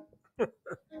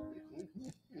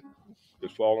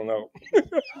 It's falling out.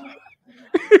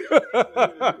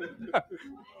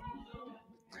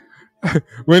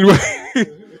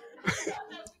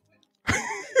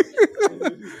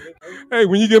 Hey,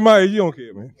 when you get my age, you don't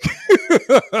care, man.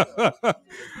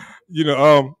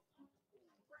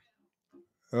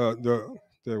 I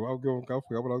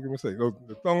forgot what I was going to say.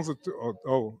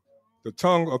 The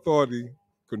tongue authority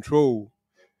control,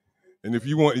 and if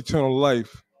you want eternal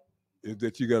life, is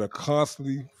that you got to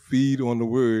constantly feed on the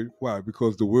word. Why?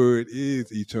 Because the word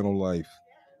is eternal life.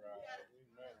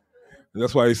 And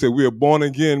that's why he said we are born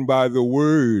again by the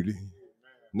word,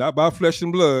 not by flesh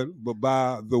and blood, but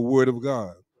by the word of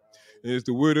God. And it's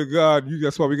the word of God.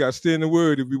 That's why we got to stay in the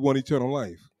word if we want eternal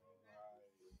life.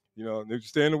 If you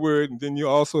stay in the word, and then you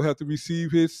also have to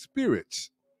receive his spirit,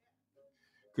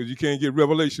 because you can't get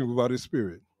revelation without his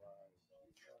spirit.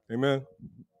 Amen.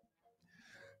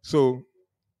 So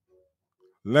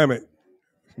Lamech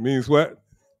means what?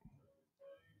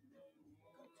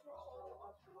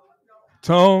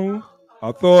 Tongue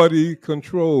authority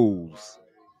controls.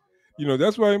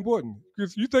 That's very important,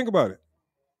 because you think about it.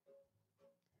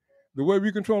 The way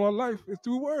we control our life is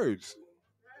through words.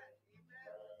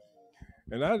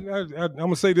 And I'm going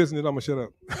to say this and then I'm going to shut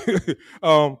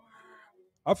up.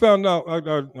 I found out,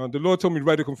 the Lord told me to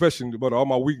write a confession about all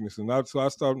my weakness. And I wrote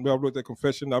that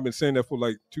confession. I've been saying that for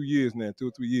like 2 years now, 2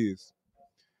 or 3 years.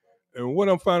 And what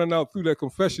I'm finding out through that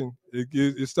confession,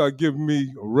 it started giving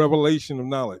me a revelation of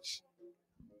knowledge.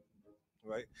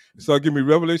 Right? It started giving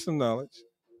me revelation of knowledge.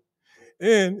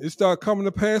 And it started coming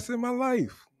to pass in my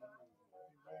life.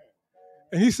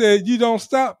 And he said, you don't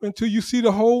stop until you see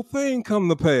the whole thing come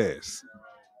to pass.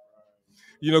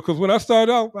 Because when I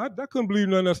started out, I couldn't believe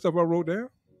none of that stuff I wrote down.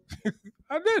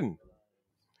 I didn't.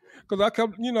 Because I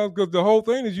kept, because the whole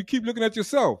thing is you keep looking at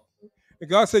yourself. And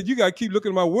God said, you got to keep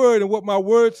looking at my word and what my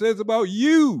word says about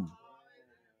you.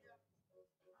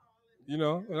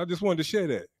 And I just wanted to share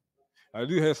that. I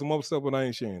do have some other stuff, but I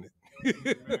ain't sharing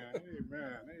it.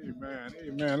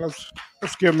 Amen.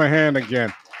 Let's give him a hand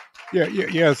again.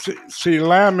 Yeah. See,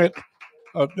 Lamech,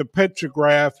 the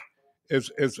pictograph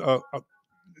is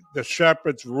the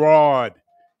shepherd's rod,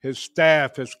 his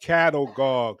staff, his cattle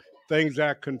guard, things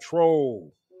that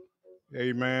control.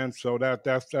 Amen. So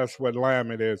that's what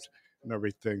Lamech is and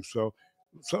everything. So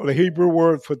the Hebrew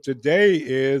word for today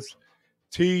is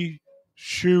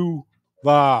teshuvah.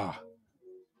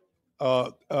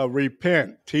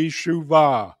 repent,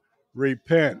 teshuvah,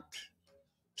 repent,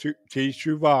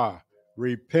 teshuvah,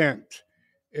 repent,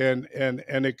 and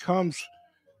it comes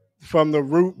from the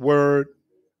root word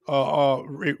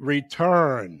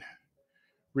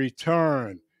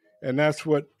return, and that's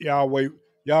what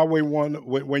Yahweh want.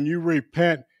 When you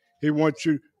repent, He wants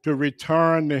you to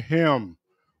return to Him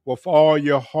with all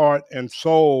your heart and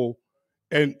soul,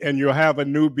 and you'll have a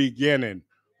new beginning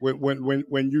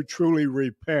when you truly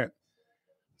repent.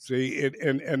 See, it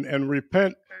and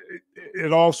repent.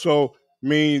 It also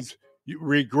means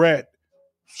regret.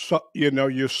 So,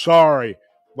 you're sorry,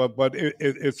 but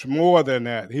it's more than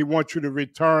that. He wants you to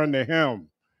return to Him.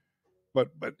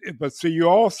 But see, you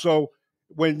also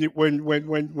when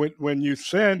you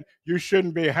sin, you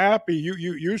shouldn't be happy.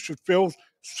 You should feel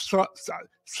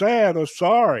sad or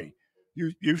sorry.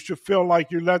 You should feel like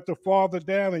you let the Father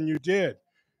down, and you did,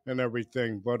 and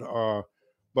everything. But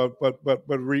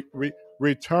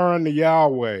return to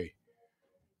Yahweh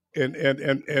and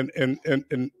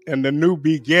the new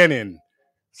beginning.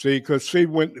 See, because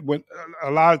when a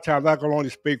lot of times I can only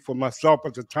speak for myself,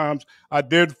 but the times I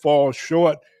did fall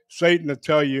short, Satan will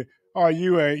tell you, "Oh,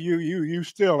 you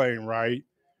still ain't right.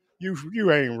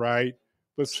 You ain't right."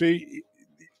 But see,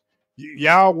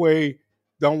 Yahweh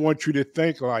don't want you to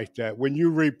think like that. When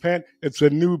you repent, it's a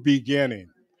new beginning.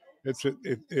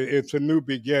 It's a new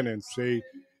beginning. See,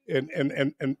 and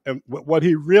what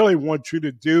He really wants you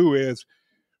to do is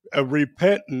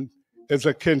repenting is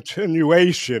a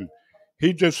continuation.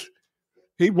 He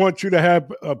wants you to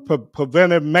have a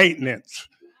preventive maintenance,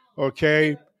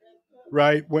 okay?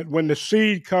 Right? When the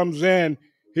seed comes in,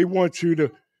 He wants you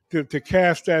to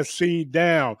cast that seed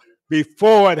down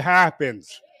before it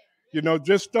happens.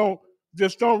 Just don't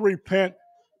repent.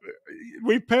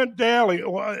 Repent daily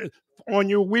on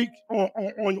your weak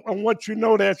on what you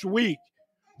know that's weak.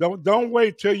 Don't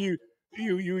wait till you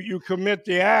commit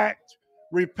the act.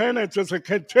 Repentance is a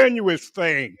continuous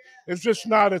thing. It's just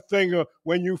not a thing of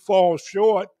when you fall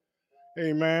short.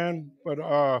 Amen. But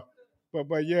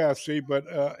yeah, see,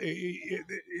 the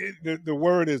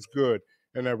word is good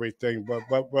and everything. But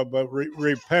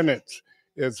repentance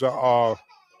is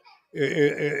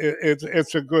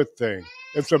it's a good thing.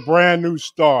 It's a brand new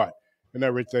start and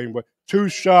everything. But tu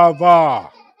shava,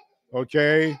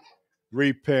 okay,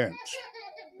 repent.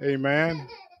 Amen.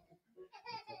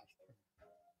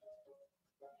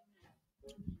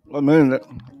 Amen.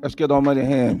 Let's get Almighty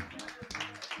hand.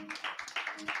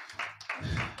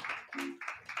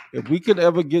 If we could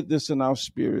ever get this in our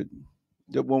spirit,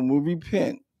 that when we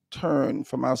repent, turn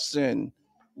from our sin,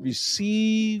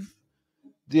 receive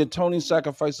the atoning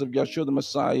sacrifice of Yeshua the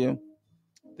Messiah,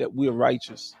 that we are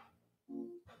righteous.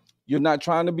 You're not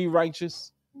trying to be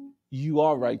righteous. You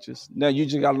are righteous. Now you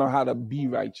just got to learn how to be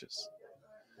righteous.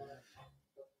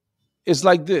 It's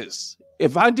like this.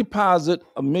 If I deposit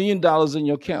 $1 million in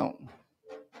your account,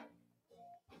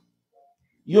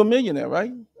 you're a millionaire,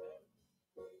 right?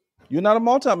 You're not a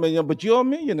multimillionaire, but you're a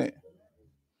millionaire.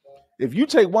 If you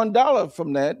take $1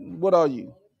 from that, what are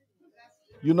you?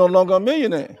 You're no longer a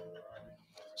millionaire.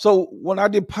 So when I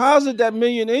deposit that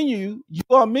million in you, you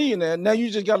are a millionaire. Now you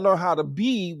just got to learn how to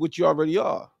be what you already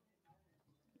are.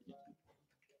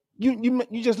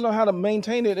 You just learn how to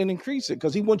maintain it and increase it,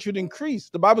 because He wants you to increase.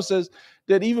 The Bible says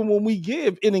that even when we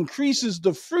give, it increases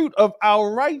the fruit of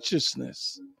our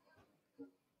righteousness.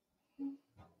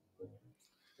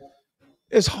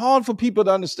 It's hard for people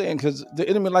to understand because the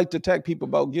enemy like to attack people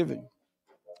about giving.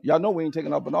 Y'all know we ain't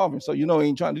taking up an offering, so you know he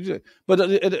ain't trying to do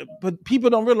that. But people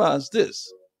don't realize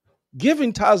this.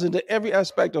 Giving ties into every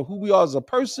aspect of who we are as a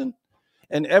person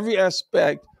and every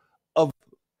aspect of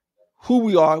who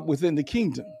we are within the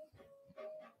kingdom.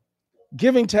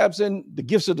 Giving taps in the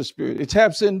gifts of the Spirit. It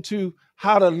taps into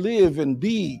how to live and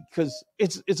be, because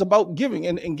it's about giving.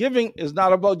 And giving is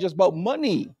not about just about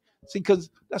money. See, because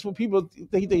that's what people,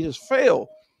 they just fail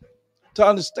to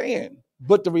understand.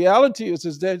 But the reality is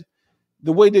that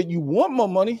the way that you want more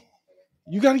money,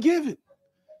 you got to give it.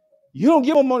 You don't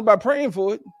give more money by praying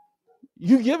for it.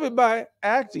 You give it by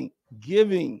acting,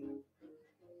 giving.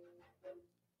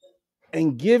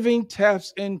 And giving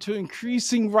taps into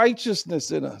increasing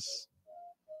righteousness in us.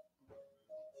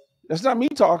 That's not me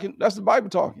talking. That's the Bible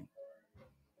talking.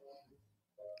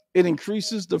 It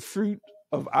increases the fruit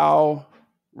of our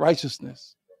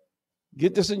righteousness.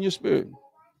 Get this in your spirit.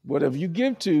 Whatever you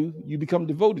give to, you become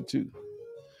devoted to.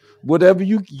 Whatever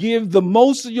you give the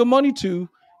most of your money to,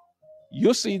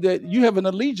 you'll see that you have an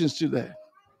allegiance to that.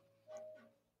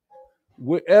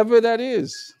 Wherever that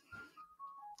is,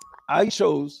 I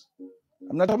chose,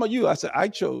 I'm not talking about you, I said I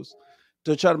chose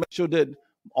to try to make sure that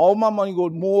All my money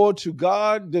goes more to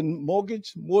God than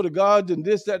mortgage, more to God than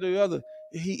this, that, or the other.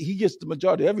 He gets the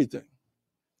majority of everything.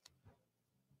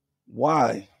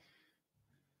 Why?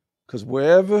 Because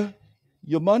wherever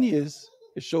your money is,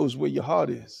 it shows where your heart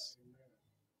is.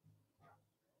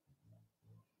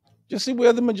 Just see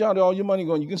where the majority of all your money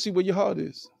going. You can see where your heart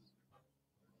is.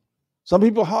 Some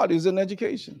people's heart is in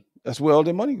education. That's where all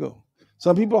their money go.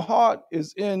 Some people's heart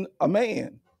is in a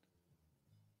man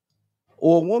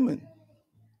or a woman.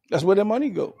 That's where their money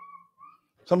go.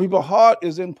 Some people's heart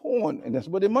is in porn, and that's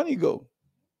where their money go.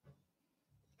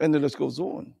 And the list goes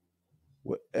on.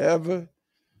 Wherever,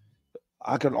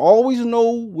 I can always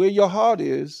know where your heart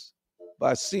is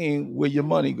by seeing where your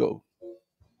money go.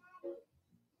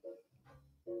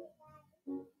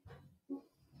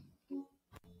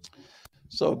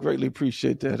 So greatly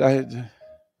appreciate that. I had,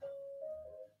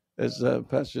 as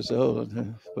Pastor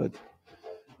said, but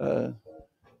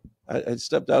I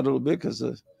stepped out a little bit because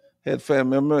I had a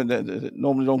family member and that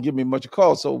normally don't give me much of a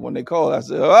call. So when they called, I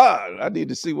said, I need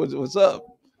to see what's up.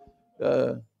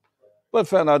 But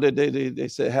found out that they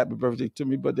said happy birthday to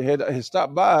me, but they had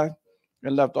stopped by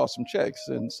and left off some checks.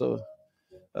 And so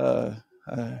then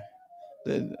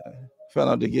I found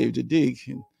out they gave the dig.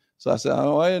 And so I said,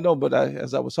 I didn't know, but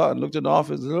as I was hard, looked in the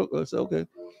office, I said, okay.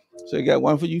 So you got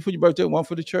one for you for your birthday, one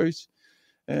for the church.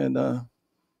 And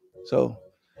so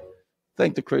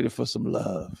thank the Creator for some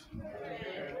love.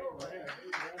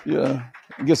 Yeah,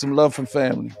 get some love from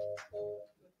family.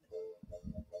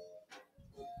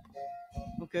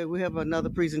 Okay, we have another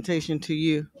presentation to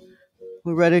you.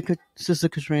 We're ready, Sister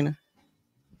Katrina.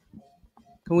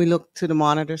 Can we look to the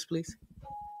monitors, please?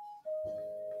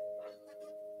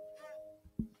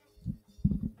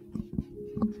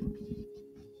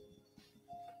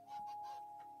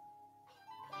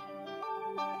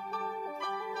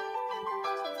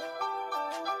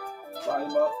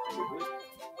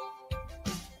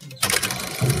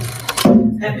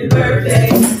 Happy birthday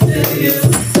to you.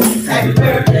 Happy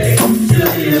birthday to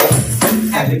you.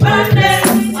 Happy birthday,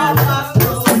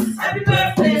 Apostle. Happy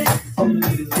birthday to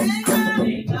you. May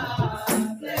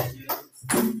God bless you.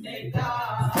 May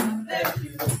God bless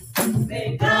you.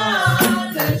 May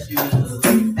God bless you.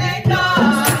 May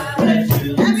God bless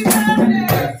you. Happy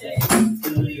birthday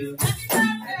to you. Happy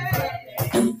birthday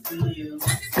to you.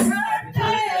 Happy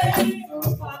birthday,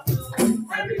 Apostle.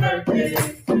 Happy birthday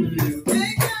to you.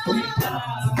 May God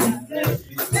bless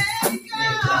you. May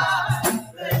God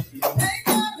bless you. May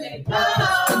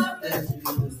God bless you.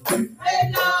 May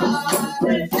God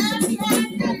bless you.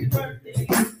 Happy birthday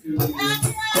to you.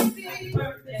 Happy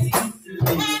birthday to you.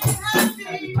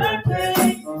 Happy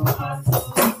birthday, Apostle.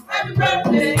 Happy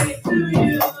birthday to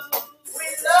you. We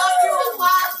love you,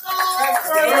 Apostle. Happy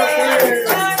birthday.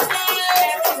 Happy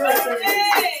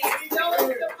birthday. We know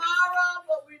it's tomorrow,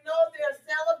 but we know they're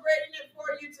celebrating it for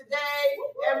you today.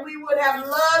 And we would have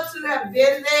loved to have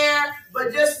been there,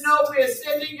 but just know we're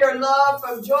sending your love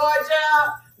from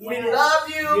Georgia. We love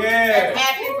you. And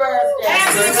happy birthday.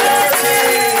 Happy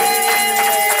birthday.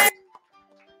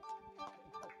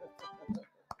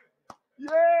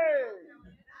 Yay!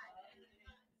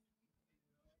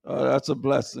 Oh, that's a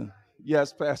blessing.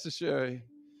 Yes, Pastor Sherry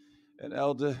and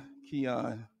Elder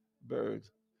Keon Bird.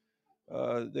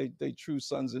 They true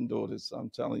sons and daughters, I'm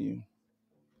telling you,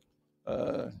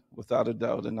 without a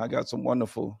doubt. And I got some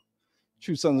wonderful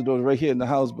true sons and daughters right here in the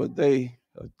house, but they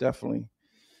are definitely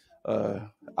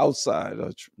outside.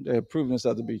 They have proven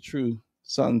themselves to be true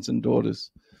sons and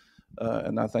daughters.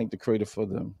 And I thank the Creator for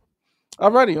them.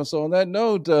 Alrighty, so on that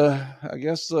note, I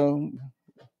guess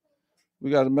we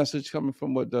got a message coming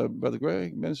from what Brother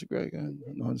Greg, Minister Greg.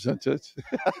 No, it's not church.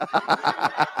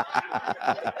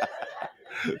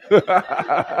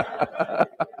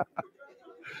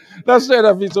 Let's stand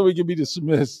up so we can be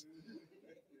dismissed.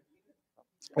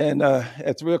 And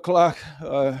at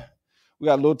 3:00, we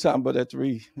got a little time, but at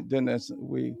 3, then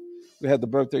we had the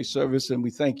birthday service, and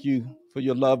we thank you for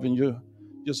your love and your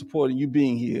support and you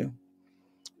being here.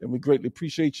 And we greatly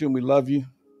appreciate you, and we love you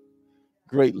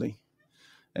greatly.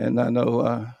 And I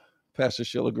know Pastor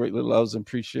Sheila greatly loves and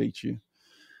appreciates you.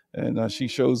 And she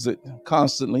shows it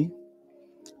constantly.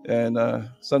 And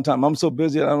sometimes I'm so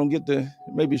busy that I don't get to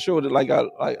maybe show it like I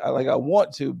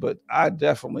want to, but I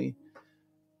definitely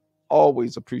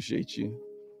always appreciate you.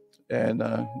 And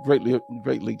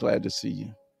greatly glad to see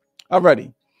you.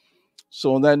 Alrighty.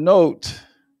 So on that note,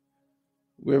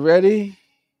 we're ready.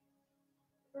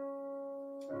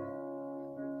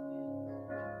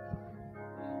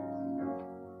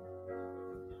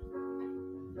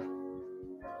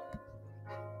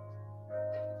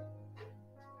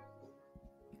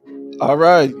 All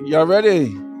right, y'all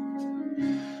ready?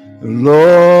 The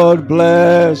Lord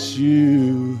bless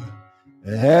you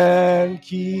and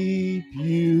keep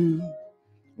you.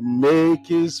 Make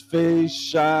his face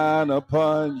shine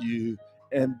upon you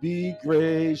and be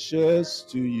gracious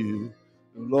to you.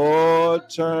 The Lord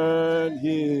turn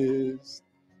his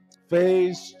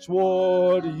face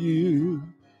toward you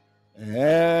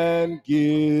and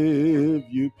give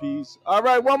you peace. All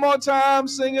right, one more time,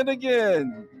 sing it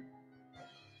again.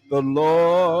 The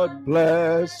Lord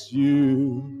bless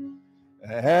you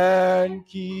and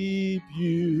keep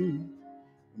you.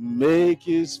 Make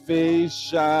his face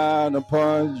shine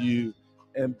upon you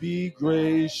and be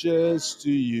gracious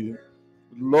to you.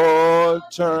 Lord,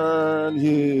 turn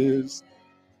his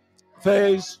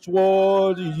face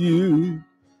toward you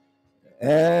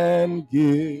and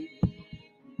give.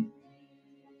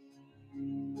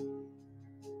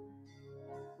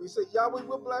 We say Yahweh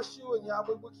will bless you and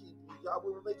Yahweh will keep you. Yahweh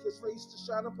will make his face to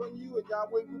shine upon you and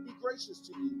Yahweh will be gracious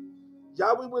to you.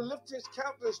 Yahweh will lift his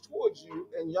countenance towards you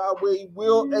and Yahweh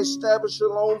will establish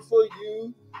shalom for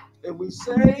you. And we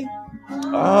say, Amen.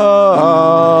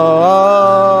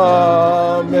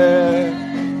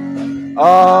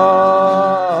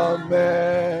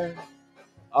 Amen.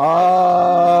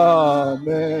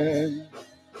 Amen.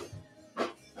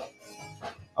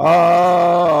 Amen.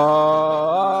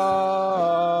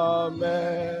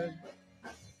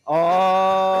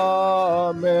 Amen.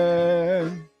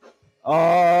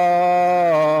 Amen.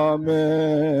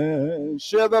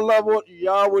 Share the love of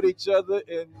Yah with each other,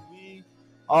 and we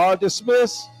are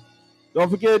dismissed. Don't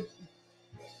forget,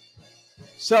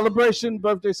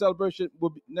 birthday celebration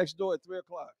will be next door at 3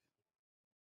 o'clock.